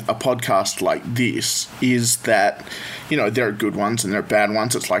doing a podcast like this is that, there are good ones and there are bad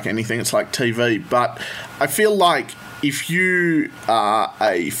ones. It's like anything. It's like TV. But I feel like if you are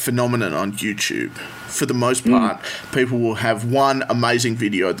a phenomenon on YouTube, for the most part, people will have one amazing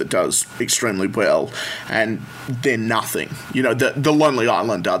video that does extremely well, and then nothing. The Lonely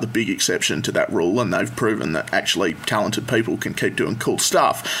Island are the big exception to that rule, and they've proven that actually talented people can keep doing cool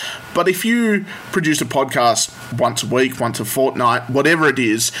stuff. But if you produce a podcast once a week, once a fortnight, whatever it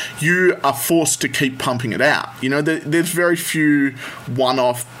is, you are forced to keep pumping it out. There's very few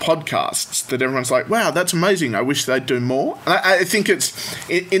one-off podcasts that everyone's like, wow, that's amazing, I wish they'd do more. And I think it's,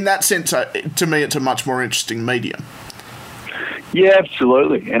 in that sense, to me, it's a much more interesting medium. Yeah,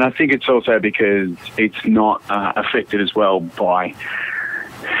 absolutely. And I think it's also because it's not affected as well by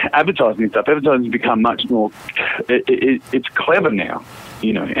advertising and stuff. Advertising has become much more, it's clever now,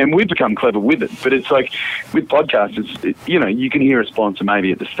 and we've become clever with it. But it's like with podcasts, you can hear a sponsor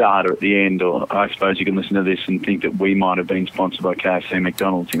maybe at the start or at the end, or I suppose you can listen to this and think that we might have been sponsored by KFC and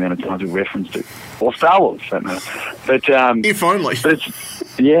McDonald's the amount of times we referenced it, or Star Wars, for that matter. But if only. But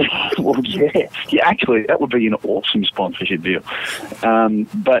yeah, well, yeah. Actually, that would be an awesome sponsorship deal.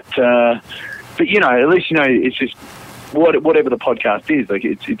 But at least it's just. Whatever the podcast is, like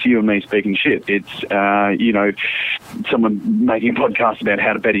it's you and me speaking shit. It's someone making a podcast about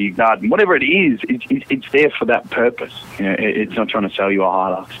how to better your garden. Whatever it is, it's there for that purpose. It's not trying to sell you a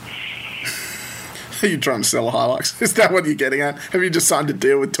Hilux. Are you trying to sell a Hilux? Is that what you're getting at? Have you just signed a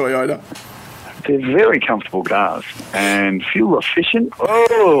deal with Toyota? They're very comfortable cars and fuel efficient.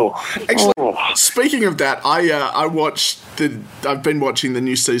 Actually, speaking of that, I've been watching the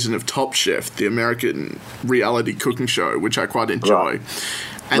new season of Top Chef, the American reality cooking show, which I quite enjoy. Right.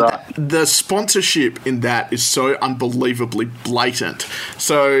 And the sponsorship in that is so unbelievably blatant.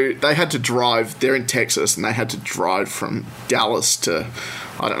 So they had to drive, they're in Texas, and they had to drive from Dallas to,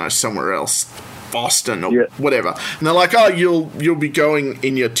 I don't know, somewhere else, Boston or whatever. And they're like, oh, you'll be going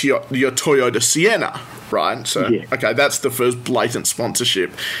in your Toyota Sienna, right? So, okay, that's the first blatant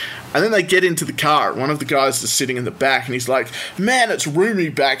sponsorship. And then they get into the car. One of the guys is sitting in the back, and he's like, man, it's roomy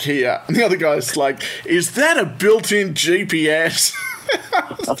back here. And the other guy's like, is that a built-in GPS?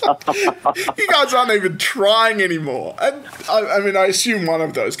 You guys aren't even trying anymore. And I assume one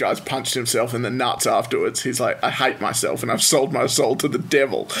of those guys punched himself in the nuts afterwards. He's like, I hate myself and I've sold my soul to the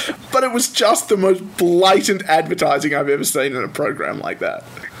devil. But it was just the most blatant advertising I've ever seen in a program like that.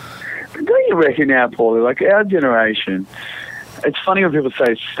 Don't you reckon now, Paulie, like our generation, it's funny when people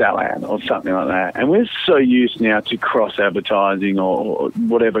say sellout or something like that, and we're so used now to cross-advertising or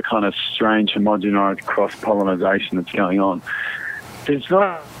whatever kind of strange homogenized cross-pollination that's going on. It's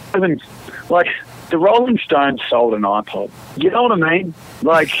not even, like, the Rolling Stones sold an iPod. You know what I mean?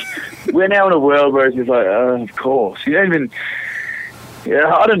 Like, we're now in a world where it's just like, of course. You don't even,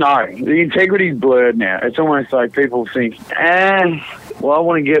 I don't know. The integrity's blurred now. It's almost like people think, well, I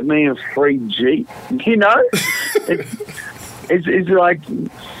want to get me a free Jeep. It's like,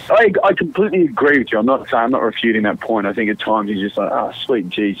 I completely agree with you. I'm not refuting that point. I think at times you're just like, oh, sweet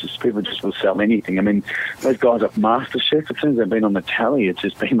Jesus, people just will sell anything. I mean, those guys at MasterChef, as soon as they've been on the tally, it's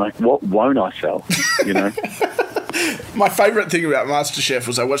just been like, what won't I sell? You know? My favourite thing about MasterChef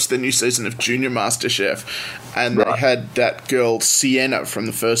was I watched the new season of Junior MasterChef, and they had that girl Sienna from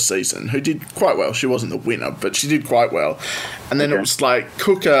the first season who did quite well. She wasn't the winner, but she did quite well. And then it was like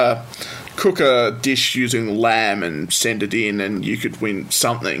cook a dish using lamb and send it in and you could win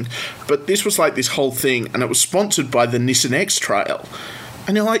something. But this was like this whole thing, and it was sponsored by the Nissan X-Trail.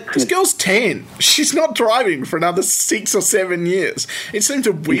 And you're like, this girl's 10. She's not driving for another 6 or 7 years. It seems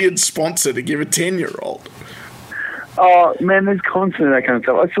a weird sponsor to give a 10-year-old. Oh, man, there's constantly that kind of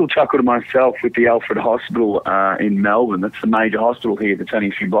stuff. I still chuckle to myself with the Alfred Hospital in Melbourne. That's the major hospital here that's only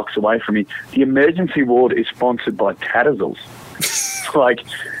a few blocks away from me. The emergency ward is sponsored by Tattersall's. Like,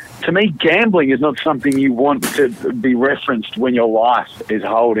 to me, gambling is not something you want to be referenced when your life is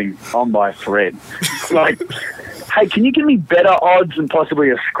holding on by a thread. Like, hey, can you give me better odds than possibly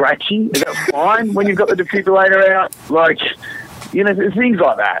a scratchy? Is that fine when you've got the defibrillator out? Like, you know, things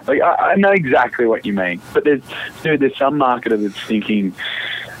like that. Like, I know exactly what you mean. But there's some marketer that's thinking,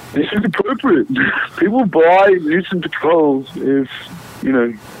 this is appropriate. People buy Nissan Patrols if, you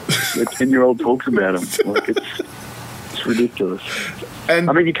know, a 10-year-old talks about them. Like, it's ridiculous. And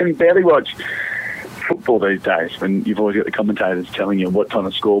I mean, you can barely watch football these days when you've always got the commentators telling you what kind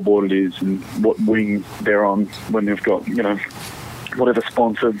of scoreboard it is and what wing they're on when they've got, you know, whatever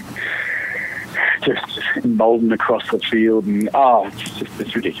sponsor just emboldened across the field. And,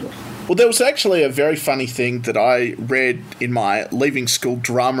 it's ridiculous. Well, there was actually a very funny thing that I read in my leaving school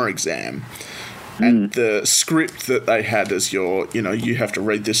drama exam. And the script that they had as you have to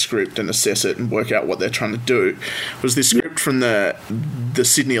read this script and assess it and work out what they're trying to do was this script from the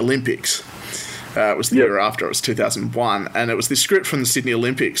Sydney Olympics. It was the year after, it was 2001, and it was this script from the Sydney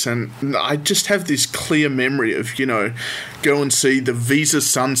Olympics, and I just have this clear memory of, you know, go and see the Visa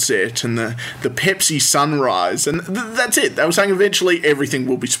sunset and the Pepsi sunrise, and that's it. They were saying eventually everything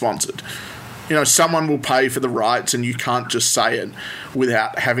will be sponsored. You know, someone will pay for the rights and you can't just say it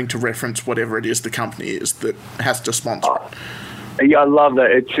without having to reference whatever it is the company is that has to sponsor it. Yeah, I love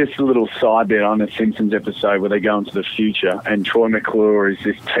that. It's just a little side bit on a Simpsons episode where they go into the future and Troy McClure is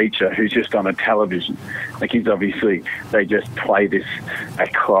this teacher who's just on a television. Like, he's obviously, they just play this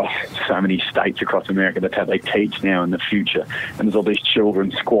across so many states across America. That's how they teach now in the future. And there's all these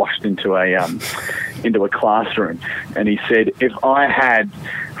children squashed into a classroom. And he said, if I had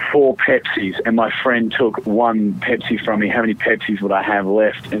 4 Pepsis and my friend took 1 Pepsi from me, how many Pepsis would I have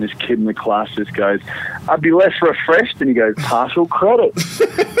left? And this kid in the class just goes, I'd be less refreshed. And he goes, partial credit.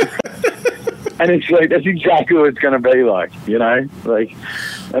 And it's like, that's exactly what it's going to be like, you know? Like,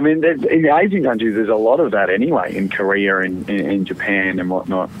 I mean, in the Asian countries, there's a lot of that anyway, in Korea and in Japan and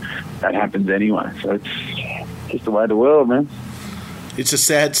whatnot. That happens anyway. So it's just the way of the world, man. It's a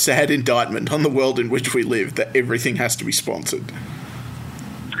sad, sad indictment on the world in which we live that everything has to be sponsored.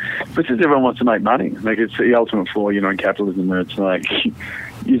 But since everyone wants to make money, like, it's the ultimate flaw, you know, in capitalism, where it's like,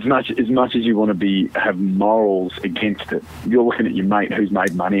 as much as you want to have morals against it, you're looking at your mate who's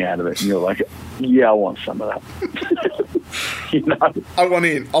made money out of it, and you're like, yeah, I want some of that. You know, I want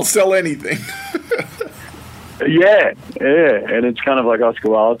in. I'll sell anything. Yeah, and it's kind of like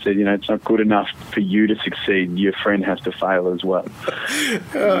Oscar Wilde said, you know, it's not good enough for you to succeed, your friend has to fail as well.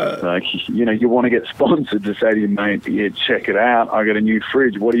 Like, you know, you want to get sponsored to say to your mate, yeah, check it out, I got a new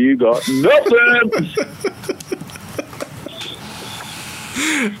fridge, what do you got? Nothing!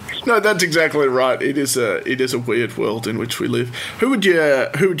 No, that's exactly right. It is a weird world in which we live. Who would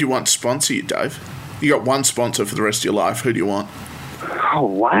you want to sponsor you, Dave? You got one sponsor for the rest of your life. Who do you want? Oh,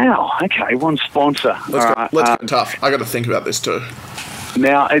 wow. Okay, one sponsor. Let's go tough. I got to think about this too.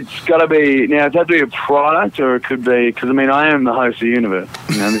 Now, it's got to be, does that be a product, or it could be, because, I mean, I am the host of the universe.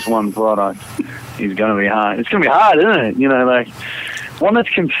 You know, this one product is going to be hard. It's going to be hard, isn't it? You know, like, one that's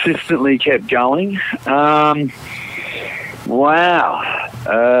consistently kept going. Wow.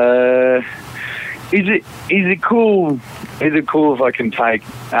 Is it cool? Is it cool if I can take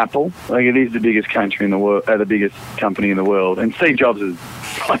Apple? Like, it is the biggest country in the world, the biggest company in the world, and Steve Jobs is,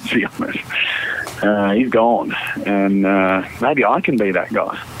 let's be honest, he's gone, and maybe I can be that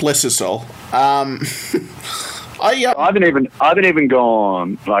guy. Bless his soul. I haven't even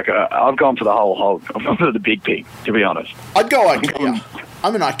gone, like, I've gone for the whole hog. I've gone for the big pig, to be honest. I'd go IKEA.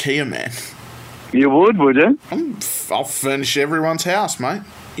 I'm an IKEA man. You would you? I'll furnish everyone's house, mate.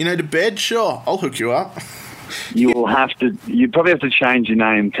 You need a bed? Sure, I'll hook you up. You'd probably have to change your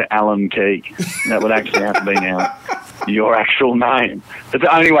name to Alan Key. That would actually have to be now your actual name. It's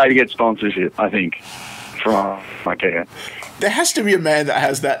the only way to get sponsorship, I think, from IKEA. There has to be a man that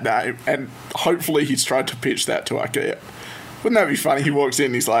has that name, and hopefully he's tried to pitch that to IKEA. Wouldn't that be funny? He walks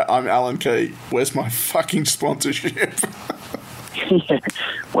in, he's like, I'm Alan Key. Where's my fucking sponsorship? Yeah.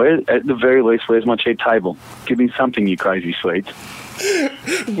 At the very least, where's my cheap table? Give me something, you crazy Swedes.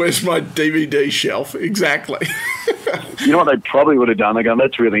 Where's my DVD shelf? Exactly. You know what they probably would have done? They go,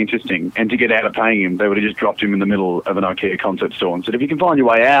 that's really interesting. And to get out of paying him, they would have just dropped him in the middle of an IKEA concept store and said, if you can find your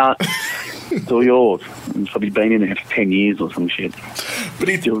way out, it's all yours. And he's probably been in there for 10 years or some shit. But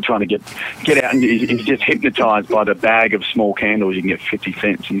he's still trying to get out, and he's just hypnotised by the bag of small candles you can get 50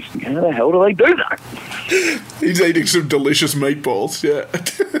 cents. He's how the hell do they do that? He's eating some delicious meatballs, yeah.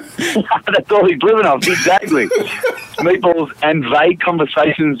 That's all he's living off, exactly. Meatballs and vague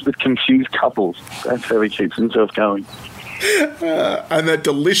conversations with confused couples. That's how he keeps himself going. And that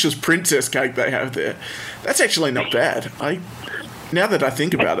delicious princess cake they have there. That's actually not bad. Now that I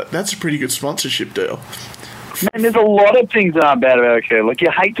think about it, that's a pretty good sponsorship deal. Man, there's a lot of things that aren't bad about IKEA. Like,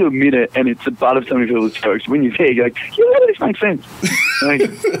 you hate to admit it, and it's the butt of so many people's jokes. When you're there, you're like, yeah, none of this makes sense.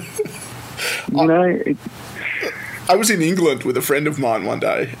 I was in England with a friend of mine one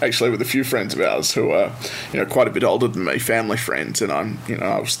day, actually with a few friends of ours who are, quite a bit older than me, family friends, and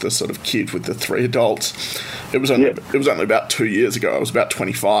I was the sort of kid with the three adults. It was only about 2 years ago. I was about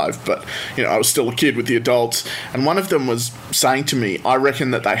 25, but I was still a kid with the adults. And one of them was saying to me, I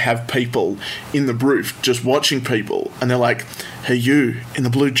reckon that they have people in the roof just watching people, and they're like, hey, you in the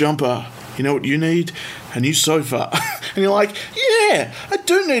blue jumper, you know what you need? A new sofa. And you're like, yeah, I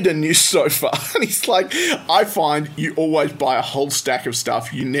do need a new sofa. And he's like, I find you always buy a whole stack of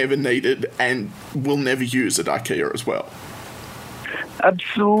stuff you never needed and will never use at IKEA as well.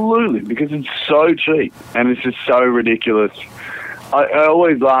 Absolutely, because it's so cheap and it's just so ridiculous. I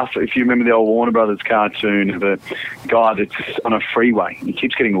always laugh, if you remember the old Warner Brothers cartoon of a guy that's on a freeway. He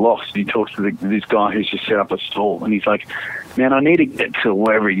keeps getting lost. He talks to this guy who's just set up a stall, and he's like, man, I need to get to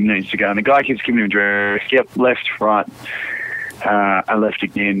wherever he needs to go. And the guy keeps giving him a direction. Yep, left, right, and left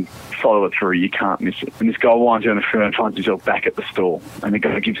again. Follow it through. You can't miss it. And this guy winds around the freeway and finds himself back at the stall. And the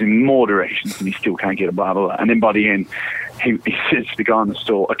guy gives him more directions, and he still can't get it, blah, blah, blah. And then by the end, he says to the guy in the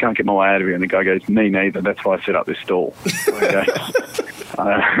stall, I can't get my way out of here. And the guy goes, me neither. That's why I set up this stall. Okay.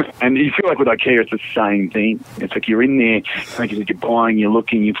 And you feel like with IKEA, it's the same thing. It's like you're in there, like you're buying, you're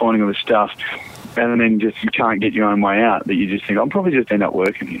looking, you're finding all this stuff, and then just you can't get your own way out. That you just think, I'll probably just end up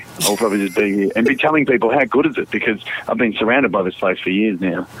working here. I'll probably just be here. And be telling people, how good is it? Because I've been surrounded by this place for years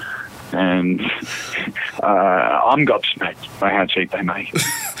now. And I'm gobsmacked by how cheap they make it.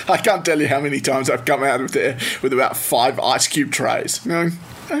 I can't tell you how many times I've come out of there with about 5 ice cube trays. I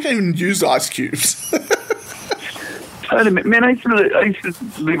don't even use ice cubes. Man, I used to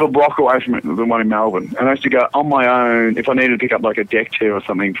live a block away from it, the one in Melbourne, and I used to go on my own if I needed to pick up like a deck chair or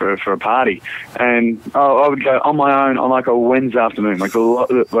something for a party, and I would go on my own on like a Wednesday afternoon. Like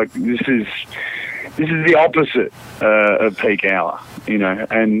this is the opposite of peak hour,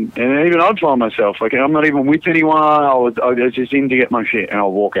 and even I'd find myself like I'm not even with anyone. I was just in to get my shit, and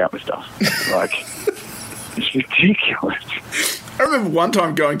I'll walk out with stuff. Like it's ridiculous. I remember one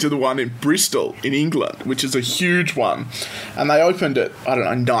time going to the one in Bristol in England, which is a huge one, and they opened at,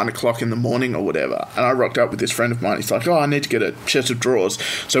 9 o'clock in the morning or whatever, and I rocked up with this friend of mine. He's like, I need to get a chest of drawers,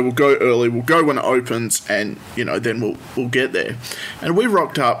 so we'll go early, we'll go when it opens, and, then we'll get there. And we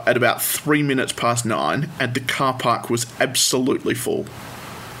rocked up at about 3 minutes past 9, and the car park was absolutely full.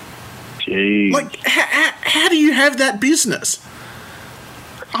 Jeez. Like, how do you have that business?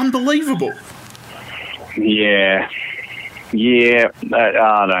 Unbelievable. Yeah. Yeah,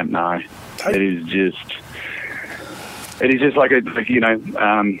 I don't know. It is just like a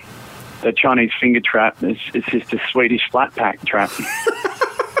Chinese finger trap. It's just a Swedish flat pack trap.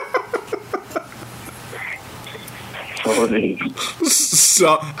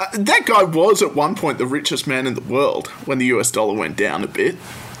 So that guy was at one point the richest man in the world when the US dollar went down a bit.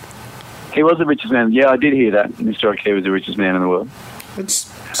 He was the richest man. Yeah, I did hear that. Mr. IKEA was the richest man in the world. It's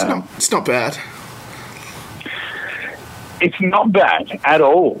not bad. It's not bad at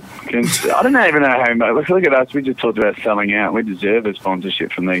all. I don't even know how much. Look at us. We just talked about selling out. We deserve a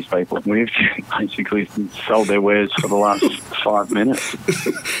sponsorship from these people. We've basically sold their wares for the last 5 minutes.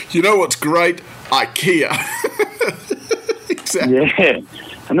 You know what's great? IKEA. Exactly. Yeah.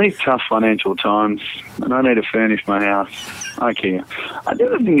 In these tough financial times, and I need to furnish my house, IKEA. The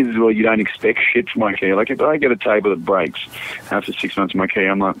other thing is, as well, you don't expect shit from IKEA. Like, if I get a table that breaks after 6 months from IKEA,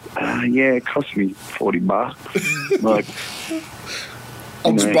 I'm like, yeah, it cost me $40. Like,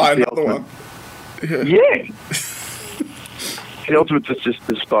 I'll just buy another one. Yeah. The ultimate is just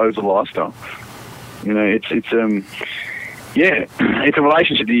disposal lifestyle. It's it's a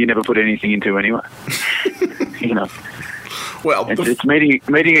relationship that you never put anything into anyway. Well, it's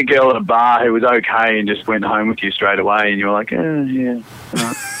meeting a girl at a bar who was okay and just went home with you straight away, and you're like, yeah.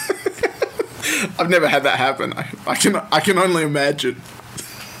 I've never had that happen. I can only imagine.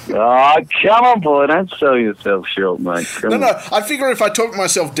 Oh, come on, boy. Don't sell yourself short, mate. No. I figure if I talk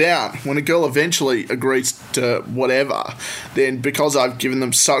myself down, when a girl eventually agrees to whatever, then because I've given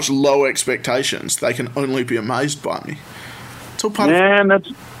them such low expectations, they can only be amazed by me. It's all part of...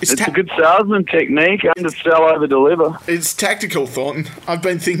 It's a good salesman technique. Undersell, over-deliver. It's tactical, Thornton. I've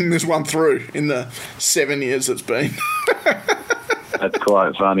been thinking this one through in the 7 years it's been. That's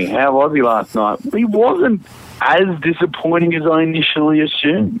quite funny. How was he last night? He wasn't as disappointing as I initially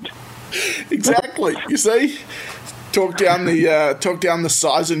assumed. Exactly. You see, talk down the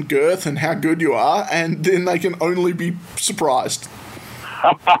size and girth and how good you are, and then they can only be surprised.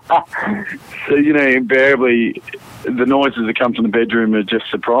 So invariably, the noises that come from the bedroom are just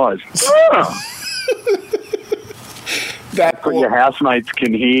surprise. That's what your housemates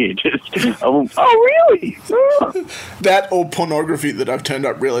can hear. Really? That or pornography that I've turned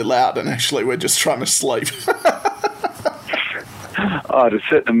up really loud and actually we're just trying to sleep. To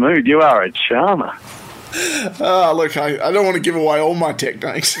set the mood, you are a charmer. Look, I don't want to give away all my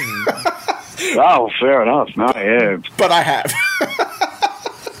techniques. Fair enough. No, yeah. But I have.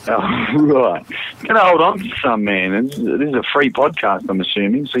 Right. Can I hold on to some, man? This is a free podcast, I'm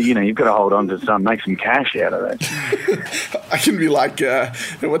assuming. So, you've got to hold on to some, make some cash out of that. I can be like,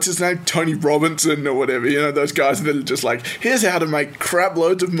 what's his name? Tony Robinson or whatever. Those guys that are just like, here's how to make crap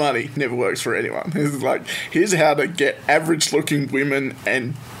loads of money. Never works for anyone. It's like, here's how to get average-looking women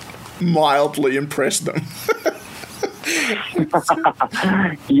and mildly impress them.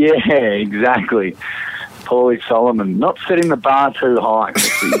 Yeah, exactly. Paulie Solomon, not setting the bar too high.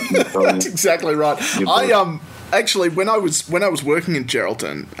 That's exactly right. I actually when I was working in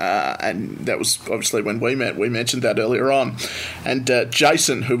Geraldton, and that was obviously when we met. We mentioned that earlier on, and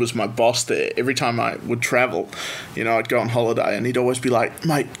Jason, who was my boss there, every time I would travel, I'd go on holiday, and he'd always be like,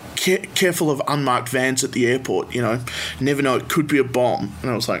 "Mate, careful of unmarked vans at the airport. Never know, it could be a bomb."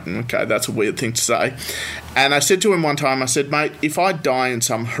 And I was like, "Okay, that's a weird thing to say." And I said to him one time, I said, "Mate, if I die in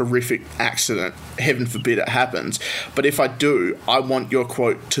some horrific accident, heaven forbid it happens, but if I do, I want your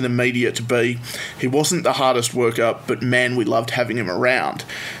quote to the media to be, 'He wasn't the hardest worker, but man, we loved having him around.'"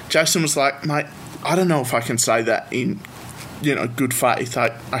 Jason was like, "Mate, I don't know if I can say that in good faith.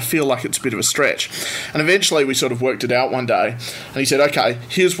 I feel like it's a bit of a stretch." And eventually we sort of worked it out one day, and he said, "Okay,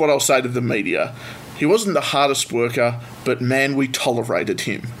 here's what I'll say to the media. He wasn't the hardest worker, but man, we tolerated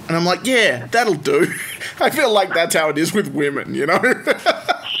him." And I'm like, yeah, that'll do. I feel like that's how it is with women,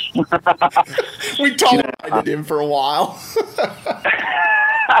 We tolerated him for a while.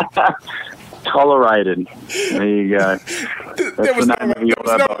 Tolerated. There you go. There was no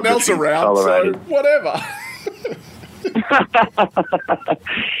one else around, tolerated. So whatever.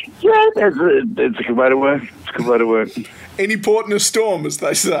 Yeah, it's a good way to work. It's a good way to work. Any port in a storm, as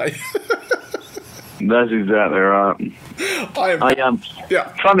they say. That's exactly right.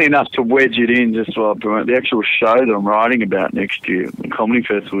 Yeah. Funnily enough, to wedge it in, just while I promote the actual show that I'm writing about next year, the comedy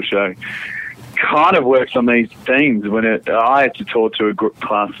festival show, kind of works on these themes. I had to talk to a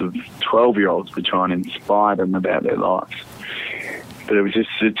class of 12-year-olds to try and inspire them about their lives. But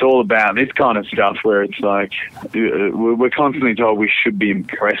it's all about this kind of stuff where it's like, we're constantly told we should be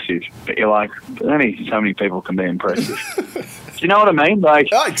impressive. But you're like, only so many people can be impressive. Do you know what I mean? Like,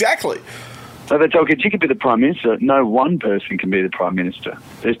 oh, exactly. So they tell kids, you could be the Prime Minister. No one person can be the Prime Minister.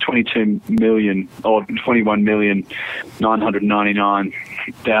 There's 22 million or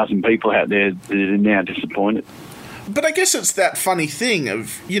 21,999,000 people out there that are now disappointed. But I guess it's that funny thing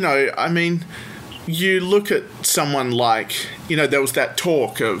of, you look at someone like, there was that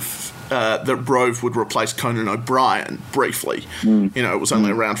talk of that Rove would replace Conan O'Brien briefly. It was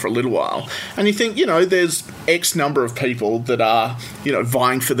only around for a little while. And you think, there's X number of people that are,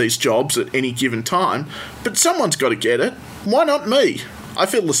 vying for these jobs at any given time, but someone's got to get it. Why not me? I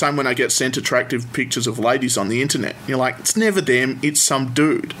feel the same when I get sent attractive pictures of ladies on the internet. You're like, it's never them, it's some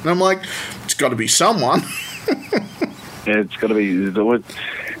dude. And I'm like, it's got to be someone. Yeah, it's got to be...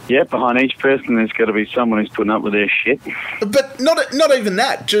 behind each person there's got to be someone who's putting up with their shit. But not even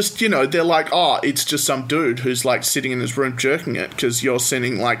that. Just, they're like, oh, it's just some dude who's, like, sitting in his room jerking it because you're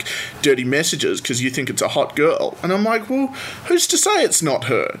sending, like, dirty messages because you think it's a hot girl. And I'm like, well, who's to say it's not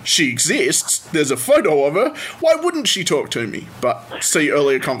her? She exists. There's a photo of her. Why wouldn't she talk to me? But see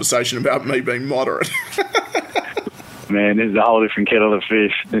earlier conversation about me being moderate. Man, this is a whole different kettle of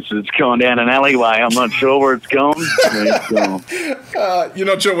fish. It's going down an alleyway. I'm not sure where it's going. You're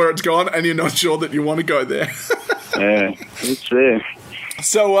not sure where it's gone, and you're not sure that you want to go there. Yeah, it's there.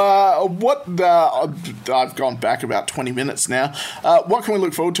 So, I've gone back about 20 minutes now. What can we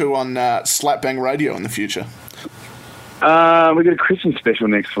look forward to on Slap Bang Radio in the future? We've got a Christmas special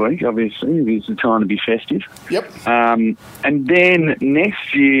next week, obviously. It's the time to be festive. Yep. And then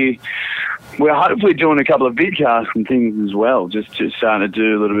next year, we're hopefully doing a couple of vidcasts and things as well, just starting to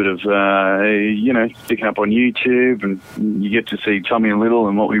do a little bit of, sticking up on YouTube, and you get to see Tommy and Little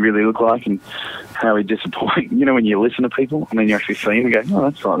and what we really look like and how we disappoint. You know, when you listen to people and then you actually see them and go, oh,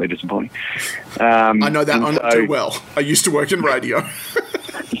 that's slightly disappointing. I know that one too well. I used to work in radio.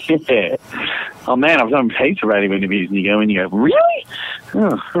 Yeah. Oh, man, I've done heaps of radio interviews, and you go, really?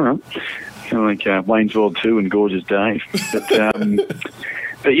 Oh, all right. Kind of like Wayne's World 2 and Gorgeous Dave.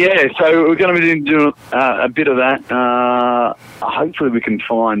 But yeah, so we're going to be doing a bit of that. Hopefully we can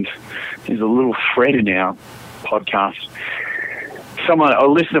find, there's a little thread in our podcast. A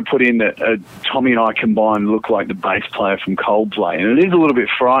listener put in that Tommy and I combined look like the bass player from Coldplay, and it is a little bit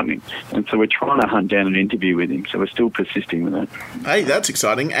frightening. And so we're trying to hunt down an interview with him, so we're still persisting with that. Hey, that's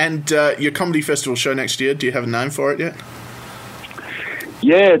exciting. And your comedy festival show next year, do you have a name for it yet?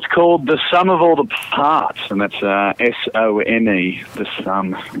 Yeah, it's called The Sum of All the Parts, and that's SOME, The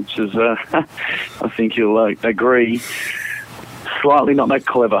Sum, which is, I think you'll agree, slightly not that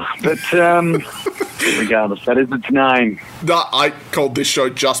clever. But regardless, that is its name. I called this show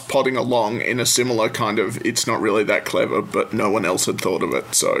Just Podding Along in a similar kind of, it's not really that clever, but no one else had thought of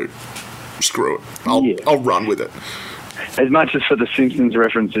it, so screw it. I'll run with it. As much as for the Simpsons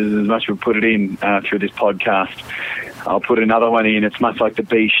references, as much as we put it in through this podcast, I'll put another one in. It's much like the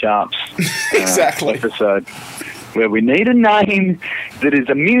B Sharps exactly episode, where we need a name that is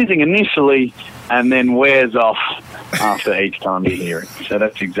amusing initially and then wears off after each time you hear it. So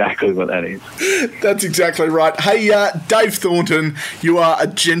that's exactly what that is. That's exactly right. Hey, Dave Thornton, you are a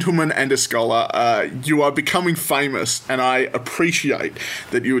gentleman and a scholar. You are becoming famous, and I appreciate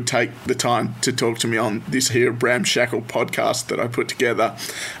that you would take the time to talk to me on this here ramshackle podcast that I put together.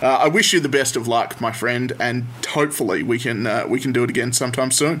 I wish you the best of luck, my friend, and hopefully we can do it again sometime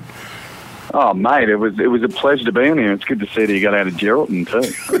soon. Oh, mate, it was a pleasure to be on here. It's good to see that you got out of Geraldton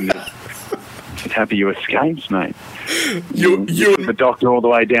too. Just happy you escaped, mate. You and the doctor all the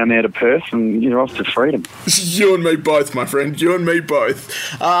way down there to Perth, and you're off to freedom. You and me both, my friend. You and me both.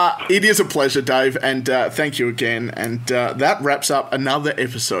 It is a pleasure, Dave, and thank you again. And that wraps up another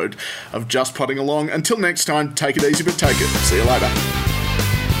episode of Just Podding Along. Until next time, take it easy, but take it. See you later.